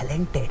very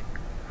talented.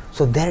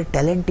 So their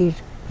talent is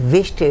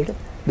wasted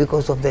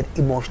because of their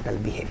emotional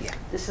behavior.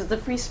 This is the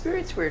free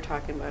spirits we were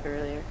talking about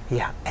earlier.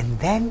 Yeah, and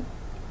then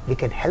we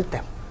can help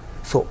them.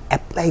 So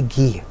apply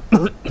ghee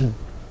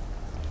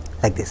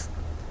like this.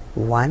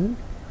 1,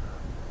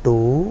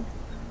 2,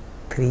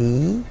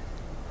 3,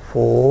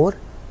 4,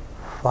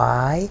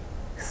 5,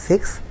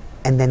 6,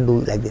 and then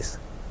do like this.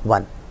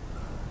 1.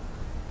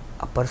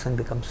 A person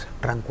becomes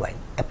tranquil,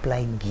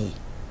 applying ghee.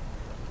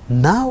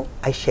 Now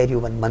I share you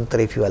one mantra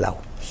if you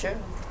allow. Sure.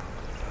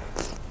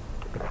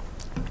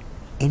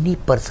 Any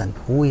person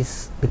who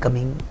is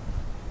becoming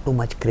too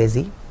much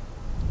crazy,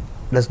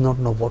 does not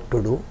know what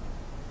to do,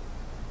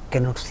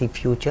 cannot see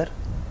future,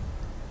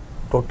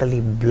 totally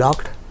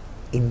blocked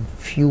in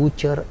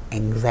future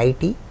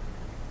anxiety,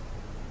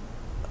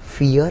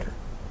 fear,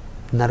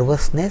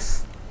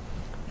 nervousness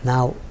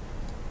Now,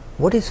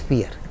 what is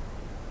fear?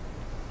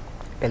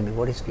 Tell me,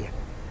 what is fear?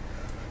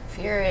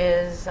 Fear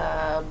is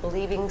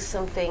believing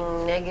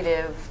something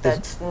negative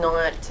that's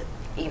not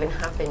even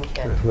happened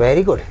yet.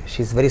 Very good.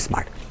 She's very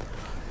smart.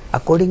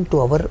 According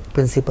to our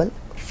principle,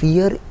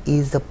 fear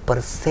is the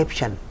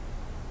perception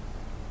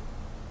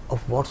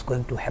of what's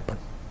going to happen,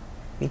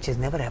 which has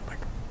never happened.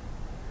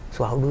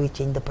 So how do we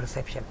change the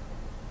perception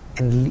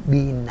and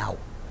be in now?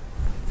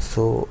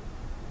 So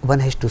one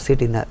has to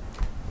sit in a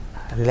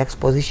relaxed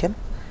position.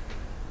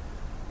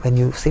 When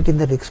you sit in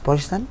the relaxed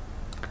position,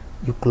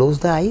 you close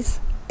the eyes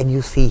and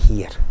you see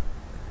here.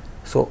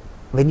 So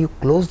when you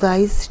close the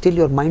eyes, still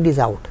your mind is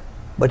out.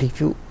 But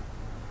if you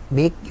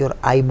make your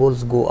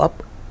eyeballs go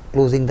up,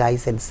 closing the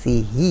eyes and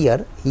see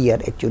here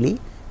actually,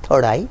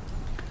 third eye,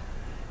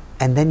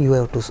 and then you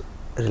have to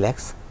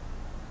relax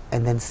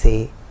and then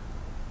say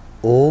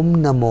Om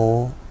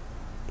Namo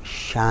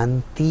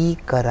Shanti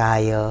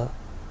Karaya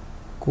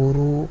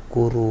Kuru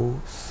Kuru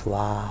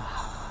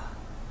Swaha.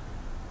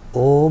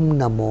 Om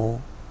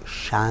Namo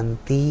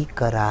Shanti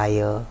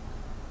Karaya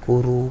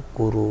Kuru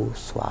Kuru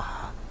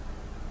Swaha.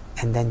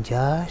 And then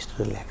just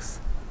relax.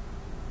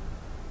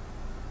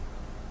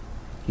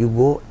 You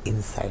go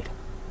inside.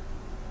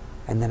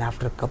 And then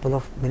after a couple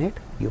of minutes,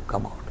 you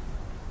come out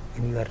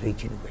and you are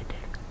regenerated.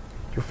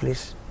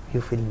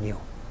 You feel new.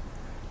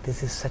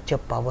 This is such a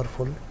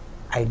powerful.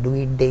 I do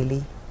it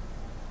daily.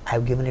 I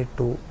have given it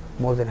to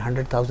more than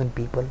 100,000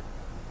 people.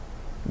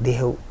 They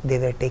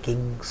were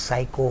taking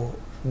psycho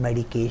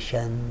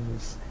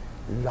medications,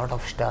 lot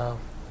of stuff.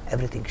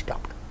 Everything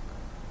stopped.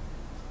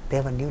 They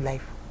have a new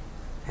life,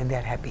 and they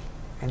are happy,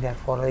 and they are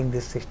following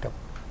this system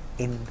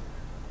in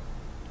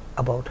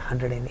about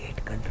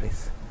 108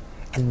 countries.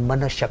 And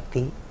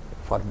Manashakti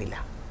formula,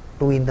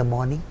 2 in the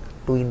morning,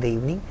 2 in the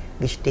evening,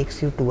 which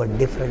takes you to a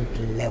different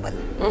level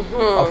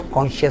of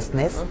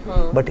consciousness,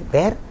 but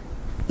where?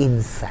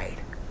 Inside.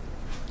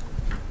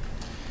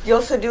 You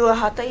also do a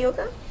Hatha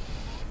yoga?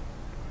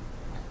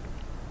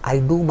 I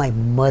do my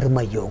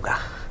Marma yoga.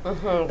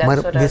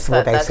 This is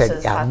what I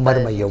said. Yeah,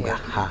 Marma yoga.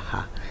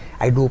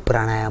 I do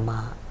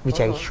pranayama, which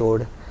I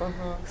showed,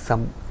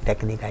 some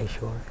technique I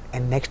showed.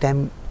 And next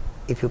time,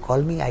 if you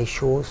call me, I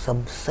show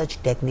some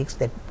such techniques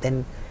that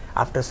then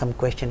after some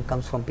question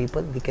comes from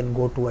people, we can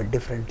go to a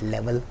different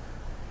level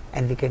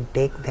and we can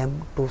take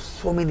them to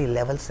so many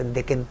levels and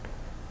they can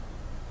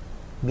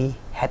be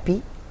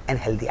happy and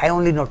healthy. I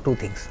only know 2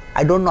 things.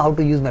 I don't know how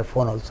to use my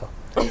phone also.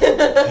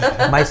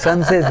 My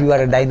son says you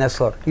are a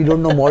dinosaur. You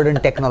don't know modern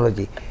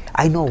technology.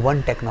 I know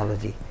one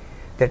technology,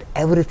 that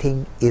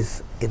everything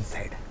is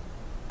inside.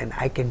 And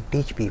I can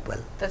teach people,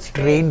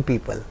 train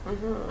people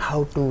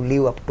how to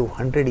live up to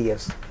 100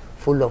 years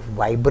full of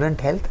vibrant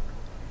health,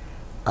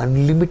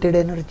 unlimited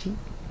energy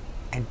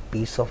and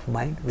peace of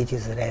mind, which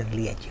is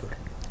rarely achieved.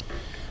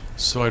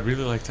 So I'd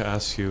really like to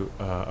ask you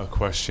a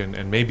question,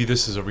 and maybe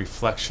this is a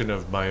reflection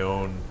of my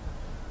own,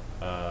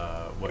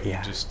 what you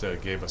just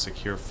gave us a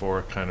cure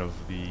for, kind of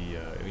the,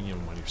 when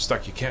you're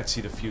stuck, you can't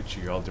see the future,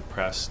 you're all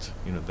depressed,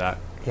 that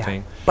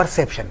thing.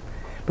 Perception.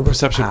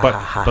 Perception,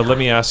 but let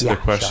me ask you the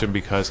question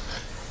because,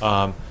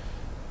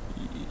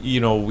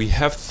 we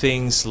have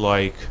things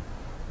like,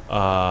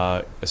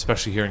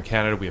 especially here in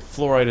Canada, we have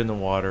fluoride in the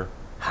water.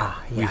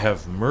 We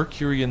have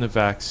mercury in the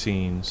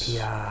vaccines,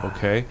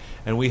 okay?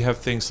 And we have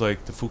things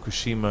like the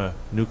Fukushima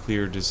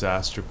nuclear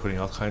disaster putting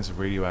all kinds of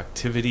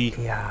radioactivity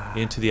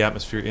into the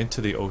atmosphere,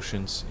 into the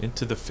oceans,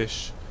 into the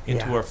fish,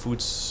 into our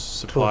food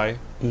supply.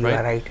 You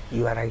are right,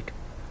 you are right.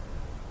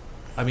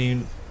 I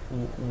mean,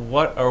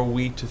 what are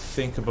we to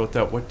think about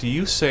that? What do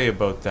you say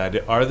about that?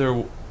 Are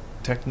there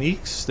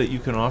techniques that you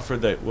can offer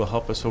that will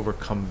help us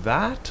overcome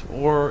that?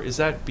 Or is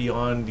that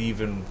beyond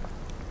even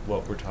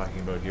what we're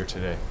talking about here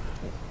today?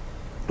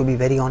 To be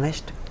very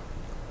honest,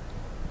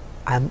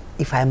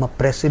 if I am a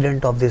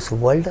president of this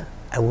world,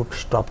 I would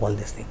stop all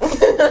these things.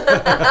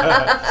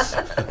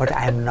 But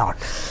I am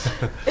not.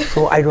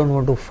 So I don't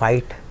want to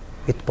fight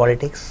with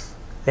politics.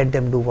 Let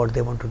them do what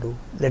they want to do.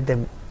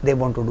 They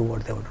want to do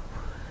what they want to do.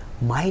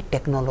 My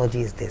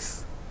technology is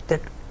this,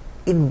 that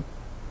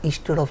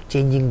instead of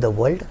changing the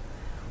world,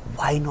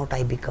 why not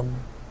I become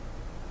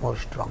more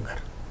stronger?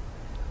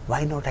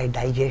 Why not I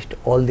digest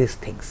all these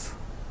things?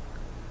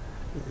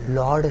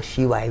 Lord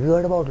Shiva, have you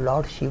heard about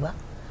Lord Shiva?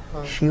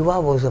 Shiva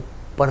was a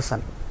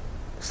person,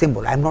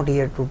 symbol. I am not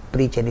here to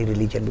preach any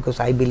religion because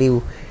I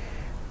believe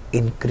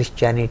in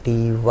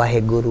Christianity,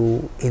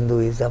 Vaheguru,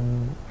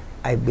 Hinduism,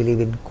 I believe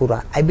in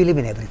Quran, I believe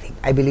in everything.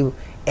 I believe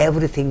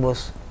everything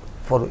was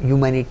for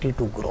humanity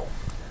to grow.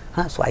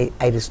 So I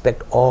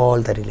respect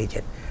all the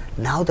religion.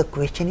 Now the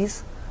question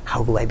is,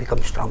 how do I become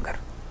stronger?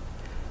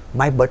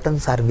 My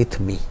buttons are with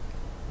me,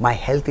 my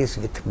health is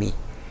with me,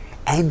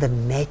 and the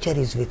nature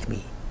is with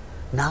me.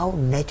 Now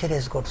nature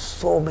has got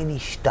so many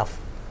stuff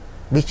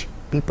which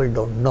people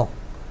don't know.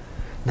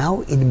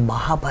 Now in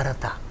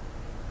Mahabharata,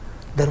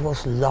 there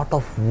was lot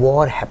of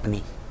war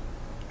happening.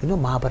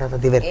 Mahabharata,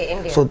 they were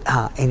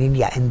in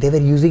India, and they were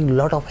using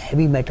lot of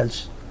heavy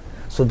metals.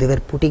 So they were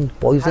putting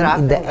poison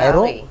in the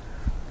arrow.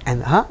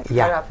 And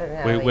Yeah.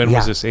 Wait, when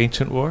was this?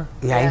 Ancient war?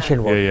 Yeah,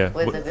 ancient war. Yeah.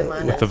 With the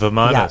Vimanas. With the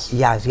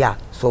Vimanas. Yeah.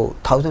 So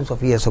thousands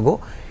of years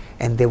ago,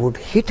 and they would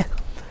hit,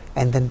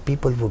 and then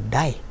people would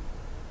die.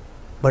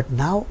 But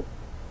now,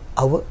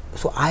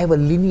 so I have a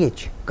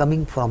lineage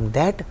coming from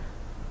that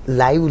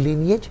live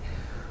lineage.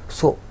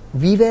 So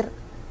we were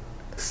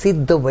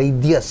Siddha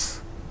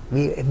Vaidyas.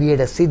 We had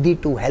a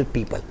Siddhi to help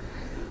people.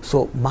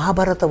 So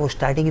Mahabharata was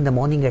starting in the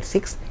morning at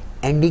 6,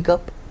 ending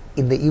up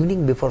in the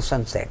evening before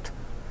sunset.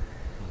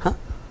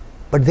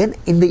 But then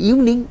in the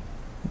evening,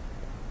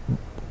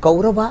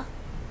 Kaurava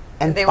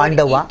and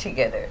Pandava,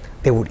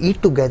 they would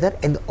eat together,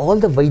 and all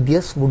the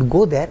Vaidyas would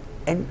go there,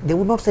 and they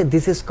would not say,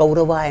 this is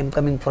Kaurava, I am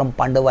coming from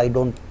Pandava, I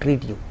don't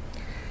treat you.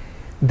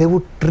 They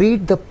would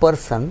treat the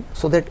person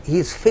so that he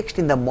is fixed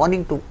in the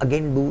morning to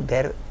again do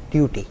their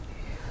duty.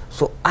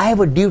 So I have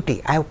a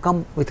duty, I have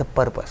come with a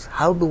purpose.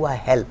 How do I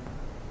help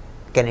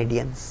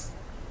Canadians,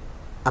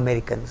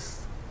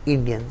 Americans,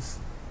 Indians,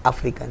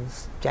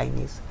 Africans,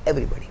 Chinese,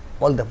 everybody?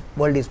 All the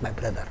world is my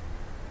brother,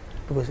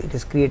 because it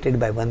is created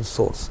by one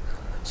source.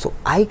 So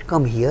I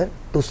come here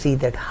to see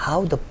that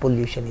how the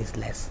pollution is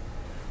less.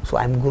 So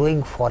I am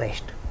growing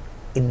forest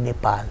in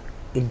Nepal,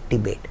 in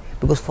Tibet,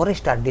 because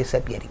forests are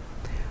disappearing.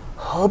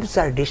 Herbs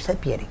are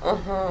disappearing.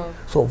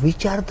 So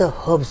which are the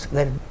herbs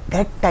where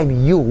that time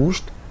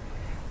used?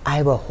 I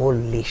have a whole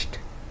list,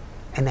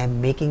 and I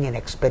am making an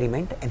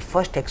experiment. And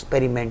first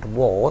experiment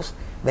was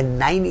when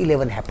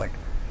 9/11 happened.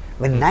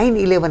 When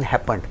 9/11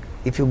 happened,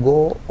 if you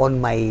go on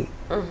my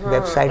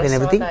website and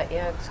everything,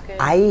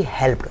 I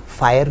helped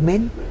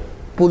firemen,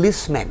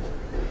 policemen.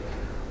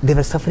 They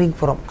were suffering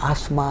from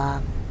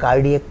asthma,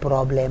 cardiac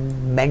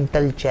problem,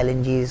 mental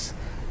challenges.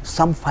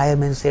 Some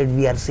firemen said,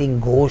 we are seeing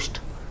ghosts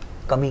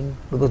coming,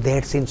 because they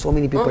had seen so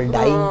many people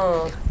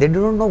dying. They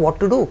didn't know what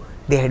to do.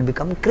 They had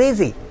become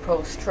crazy.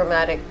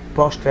 Post-traumatic.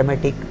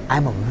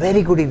 I'm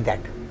very good in that.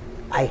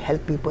 I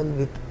help people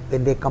with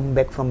when they come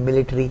back from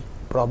military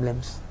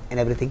problems and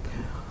everything.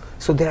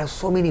 So there are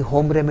so many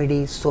home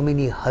remedies, so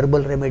many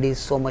herbal remedies,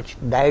 so much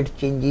diet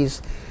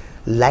changes,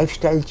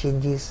 lifestyle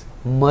changes,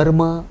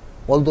 murmur,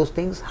 all those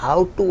things,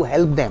 how to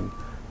help them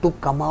to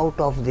come out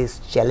of these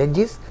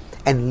challenges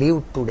and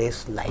live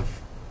today's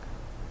life.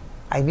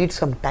 I need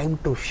some time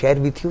to share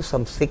with you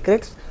some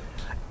secrets,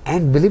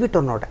 and believe it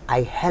or not,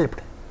 I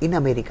helped in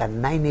America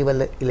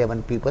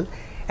 9/11 people,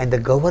 and the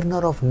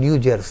governor of New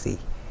Jersey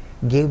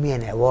gave me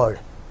an award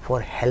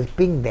for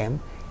helping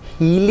them,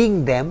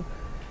 healing them.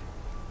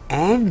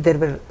 And there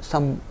were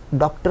some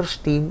doctors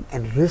team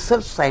and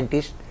research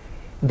scientists,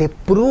 they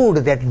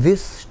proved that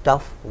this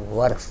stuff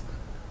works,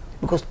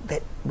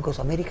 because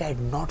America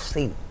had not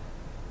seen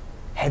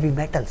heavy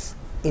metals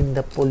in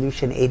the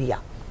pollution area,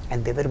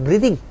 and they were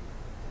breathing.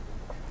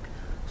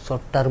 So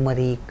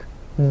turmeric,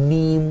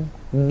 neem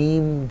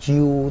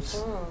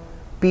juice,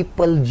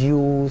 people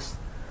juice,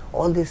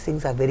 all these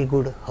things are very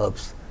good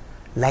herbs.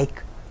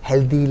 Like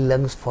healthy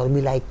lungs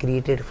formula I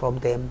created from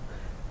them,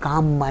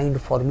 calm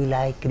mind formula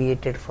I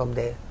created from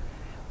there,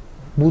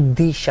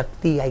 Buddhi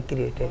Shakti I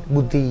created,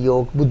 Buddhi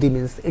Yoga, Buddhi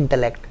means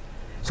intellect.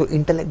 So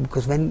intellect,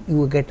 because when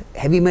you get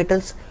heavy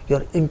metals,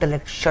 your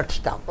intellect shuts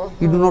down.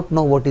 You do not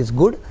know what is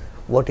good,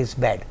 what is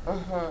bad,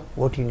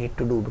 what you need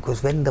to do.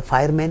 Because when the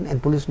firemen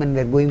and policemen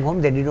were going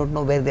home, they did not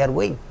know where they are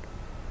going.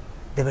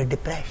 They were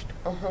depressed.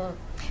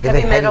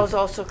 Heavy metals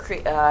also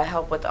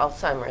help with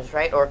Alzheimer's,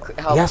 right? Or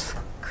help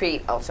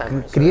create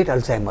Alzheimer's. Create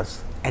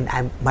Alzheimer's.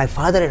 And my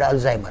father had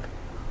Alzheimer.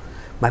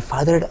 My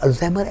father had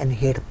Alzheimer and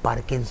he had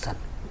Parkinson.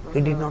 He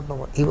did not know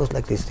what, he was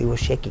like this, he was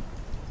shaking.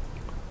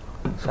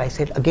 So I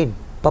said again,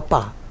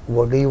 Papa,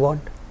 what do you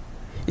want?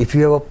 If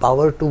you have a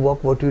power to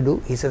work, what you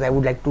do? He says, I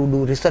would like to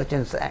do research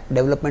and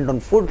development on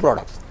food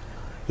products.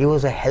 He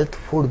was a health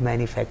food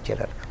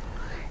manufacturer.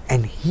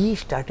 And he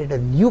started a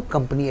new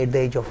company at the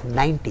age of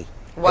 90.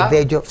 Wow. At the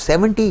age of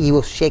 70, he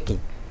was shaking.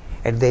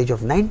 At the age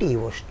of 90, he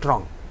was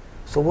strong.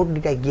 So what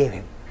did I give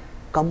him?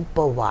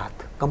 Kampavat.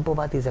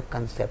 Kampavat is a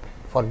concept,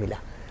 formula.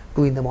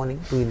 2 in the morning,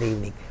 2 in the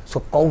evening.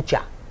 So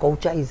Kaucha.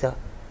 Kaucha is a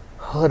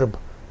herb.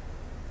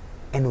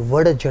 And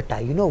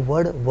Vadajata. You know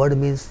Vad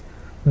means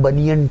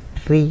banyan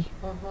tree.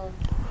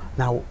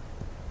 Now,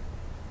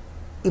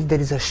 if there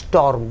is a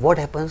storm, what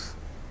happens?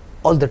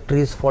 All the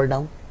trees fall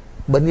down.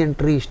 Banyan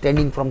tree is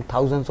standing from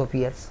thousands of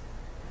years.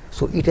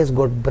 So it has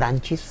got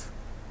branches.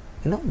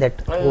 You know,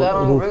 that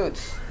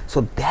roots.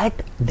 So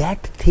that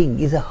thing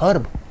is a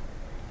herb.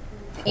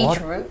 Each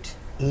root?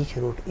 Each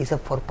root is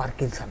for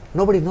Parkinson.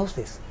 Nobody knows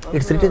this.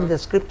 It's written in the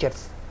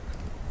scriptures.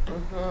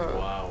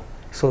 Wow.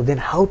 So then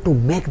how to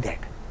make that?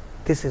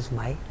 This is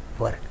my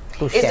work.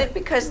 Is it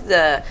because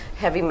the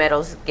heavy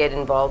metals get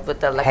involved with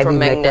the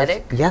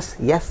electromagnetic? Yes.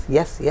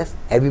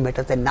 Heavy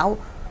metals. And now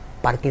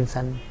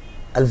Parkinson,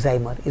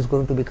 Alzheimer is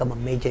going to become a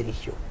major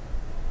issue.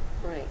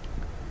 Right.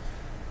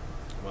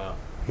 Wow.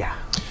 Yeah.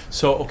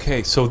 So,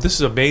 okay, so this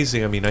is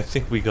amazing. I mean, I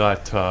think we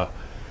got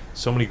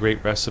so many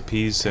great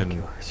recipes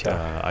and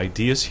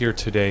ideas here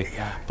today.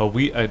 Yeah. But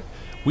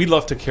we'd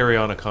love to carry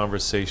on a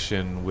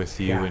conversation with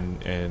you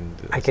and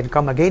I can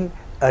come again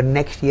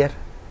next year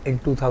in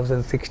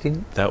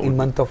 2016 in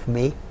month of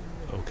May.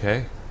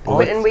 Okay.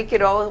 And we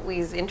could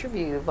always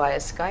interview you via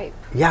Skype.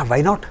 Yeah,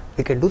 why not?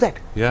 We can do that.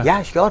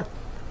 Yeah, sure.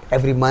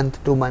 Every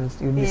month, 2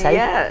 months, you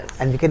decide,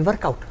 and we can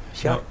work out.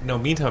 Sure. Now,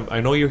 meantime,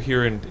 I know you're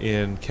here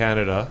in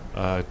Canada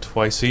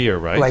twice a year,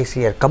 right? Twice a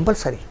year,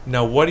 compulsory.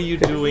 Now, what are you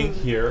doing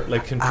here?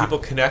 Like, can people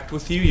connect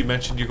with you? You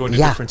mentioned you're going to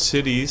different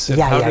cities.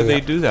 And how do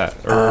they do that?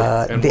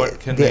 And what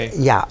can they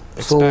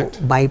expect? So,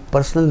 my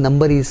personal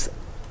number is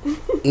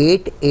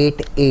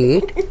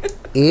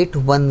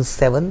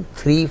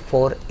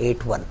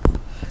 888-817-3481.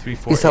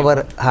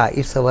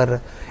 It's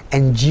our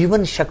and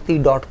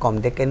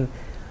jivanshakti.com. They can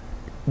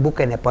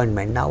book an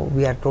appointment. Now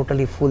we are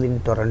totally full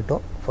in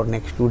Toronto for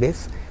next 2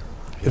 days.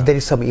 If there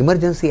is some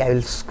emergency, I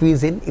will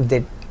squeeze in.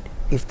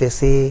 If they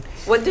say,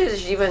 what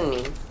does Jivan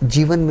mean?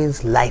 Jivan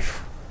means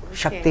life. Okay.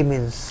 Shakti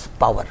means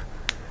power.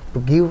 To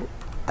give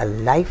a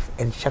life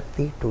and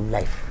Shakti to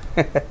life.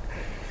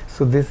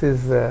 So this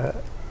is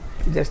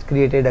just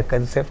created a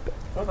concept.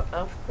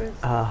 Of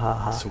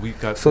course. So we've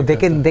got. So they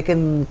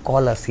can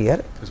call us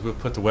here. Because we'll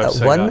put the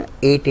website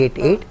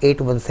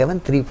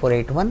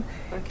 1-888-817-3481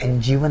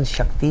 and Jivan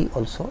Shakti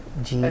also,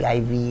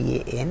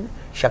 GIVAN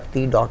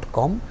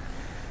Shakti.com.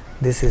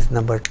 This is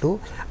number 2.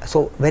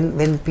 So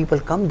when people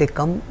come, they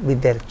come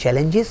with their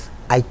challenges.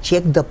 I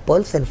check the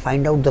pulse and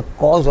find out the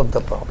cause of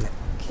the problem.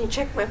 Can you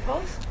check my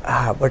pulse?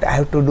 But I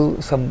have to do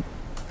some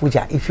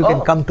puja. If you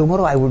can come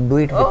tomorrow, I would do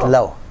it with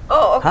love.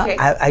 Oh, okay.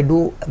 I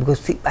do, because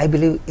see, I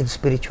believe in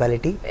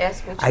spirituality.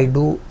 Yes, me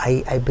too.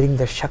 I bring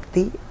the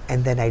Shakti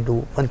and then I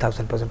do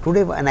 1000%.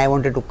 Today when I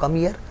wanted to come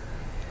here,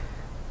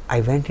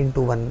 I went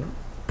into one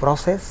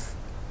process,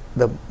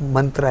 the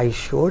mantra I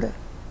showed,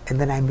 and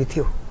then I'm with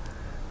you.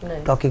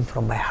 Nice. Talking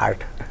from my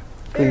heart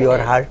to your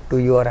heart, to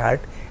your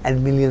heart,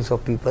 and millions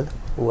of people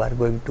who are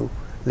going to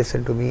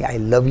listen to me. I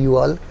love you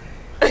all,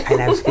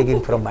 and I'm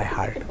speaking from my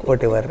heart,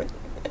 whatever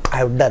I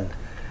have done.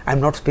 I'm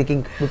not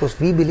speaking because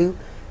we believe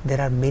there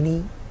are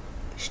many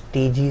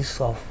stages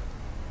of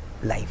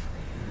life.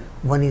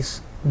 One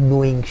is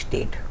knowing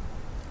state,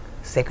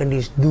 second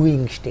is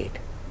doing state,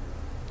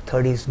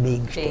 third is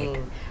being state.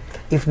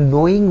 If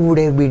knowing would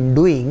have been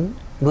doing,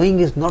 knowing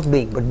is not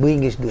doing, but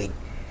doing is doing.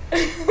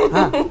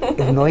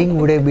 If knowing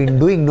would have been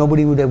doing,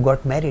 nobody would have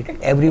got married.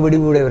 Everybody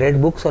would have read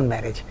books on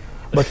marriage.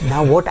 But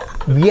now what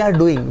we are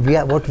doing,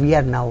 what we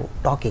are now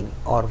talking,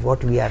 or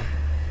what we are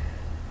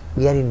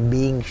in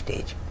being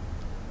stage.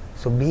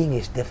 So being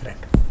is different.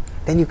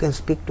 Then you can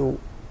speak to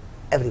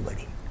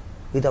everybody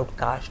without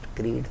caste,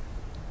 creed,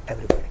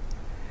 everybody.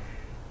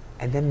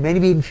 And then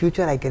maybe in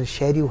future I can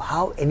share you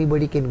how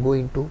anybody can go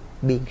into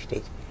being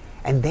stage.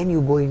 And then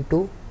you go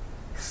into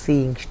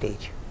seeing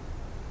stage.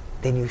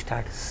 Then you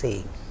start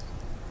saying.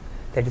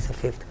 That is the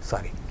 5th.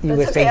 Sorry. You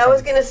were saying. I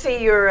was going to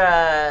say your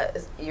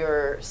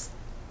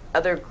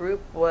other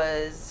group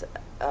was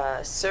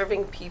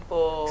serving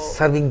people.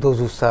 Serving those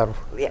who serve.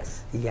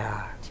 Yes.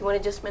 Yeah. Do you want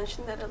to just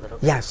mention that a little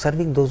bit? Yeah,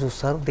 serving those who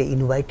serve. They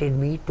invited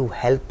me to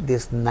help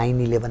this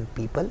 9/11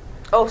 people.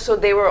 Oh, so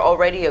they were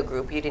already a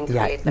group. You didn't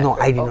create that No,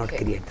 group. I did not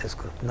create this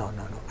group. No.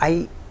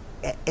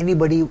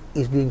 Anybody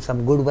is doing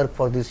some good work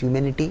for this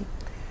humanity,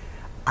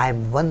 I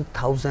am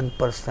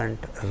 1000%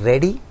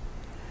 ready,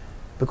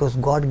 because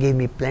God gave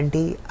me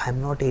plenty. I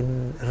am not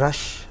in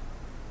rush.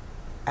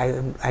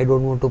 I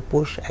don't want to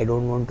push. I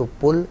don't want to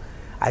pull.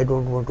 I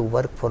don't want to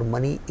work for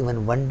money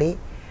even one day.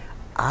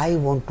 I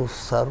want to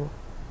serve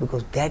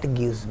because that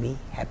gives me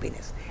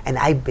happiness. And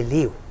I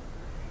believe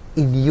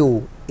in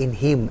you, in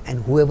him,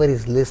 and whoever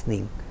is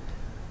listening,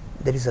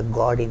 there is a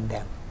God in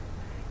them.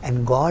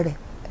 And God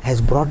has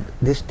brought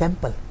this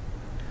temple.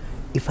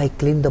 If I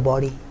clean the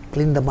body,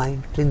 clean the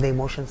mind, clean the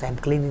emotions, I am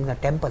cleaning the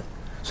temple.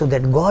 So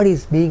that God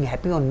is being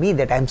happy on me,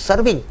 that I am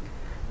serving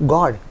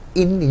God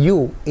in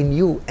you, and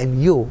you.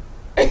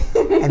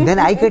 And then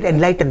I get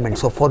enlightenment.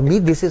 So for me,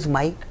 this is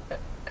my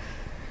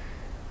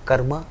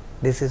karma,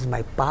 this is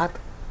my path,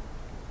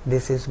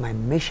 this is my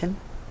mission,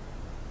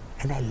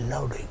 and I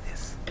love doing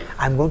this.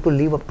 I'm going to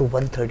live up to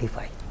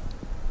 135.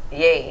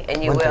 Yay,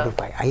 and you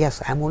 135. Will?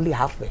 Yes, I'm only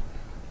halfway,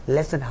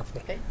 less than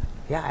halfway. Okay.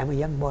 Yeah, I'm a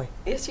young boy.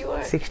 Yes, you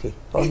are. 60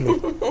 only.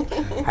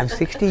 I'm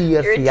 60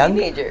 years You're a young.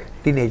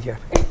 Teenager.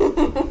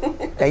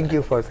 Thank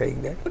you for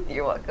saying that.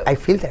 You're welcome. I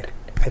feel that.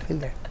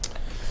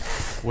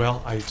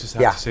 Well, I just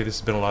have to say this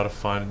has been a lot of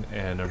fun,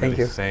 and I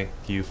really thank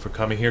you for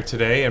coming here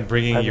today and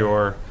bringing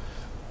your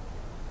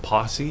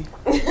posse.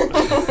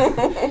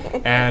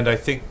 And I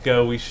think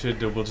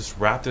we'll just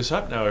wrap this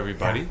up now,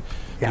 everybody,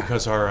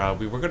 because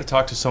we were going to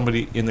talk to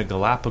somebody in the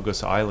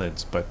Galapagos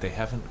Islands, but they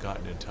haven't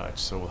gotten in touch,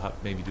 so we'll have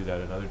maybe do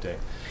that another day.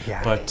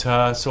 Yeah. But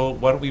so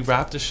why don't we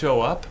wrap the show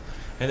up,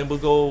 and then we'll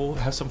go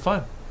have some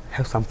fun.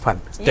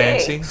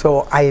 Dancing.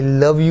 So I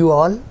love you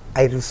all,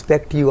 I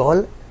respect you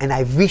all, and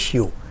I wish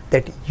you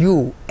that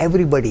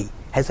everybody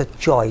has a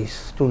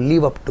choice to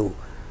live up to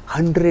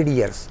 100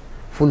 years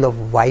full of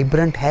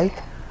vibrant health,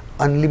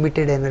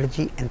 unlimited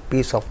energy, and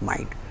peace of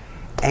mind.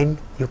 And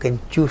you can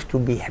choose to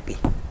be happy.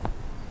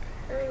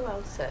 Very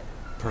well said.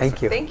 Perfect.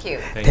 Thank you.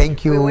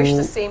 Thank you. We wish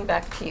the same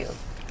back to you.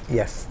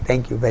 Yes,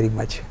 thank you very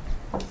much.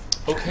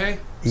 Okay,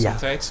 Yeah. So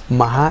thanks.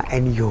 Maha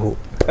and Yoho.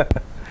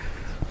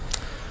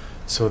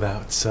 So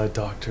that's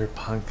Dr.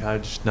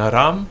 Pankaj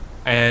Naram.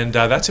 And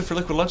that's it for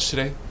Liquid Lunch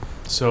today.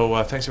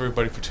 So thanks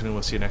everybody for tuning in.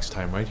 We'll see you next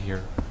time right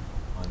here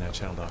on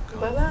NetChannel.com.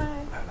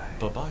 Bye-bye.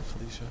 Bye-bye,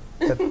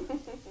 Felicia.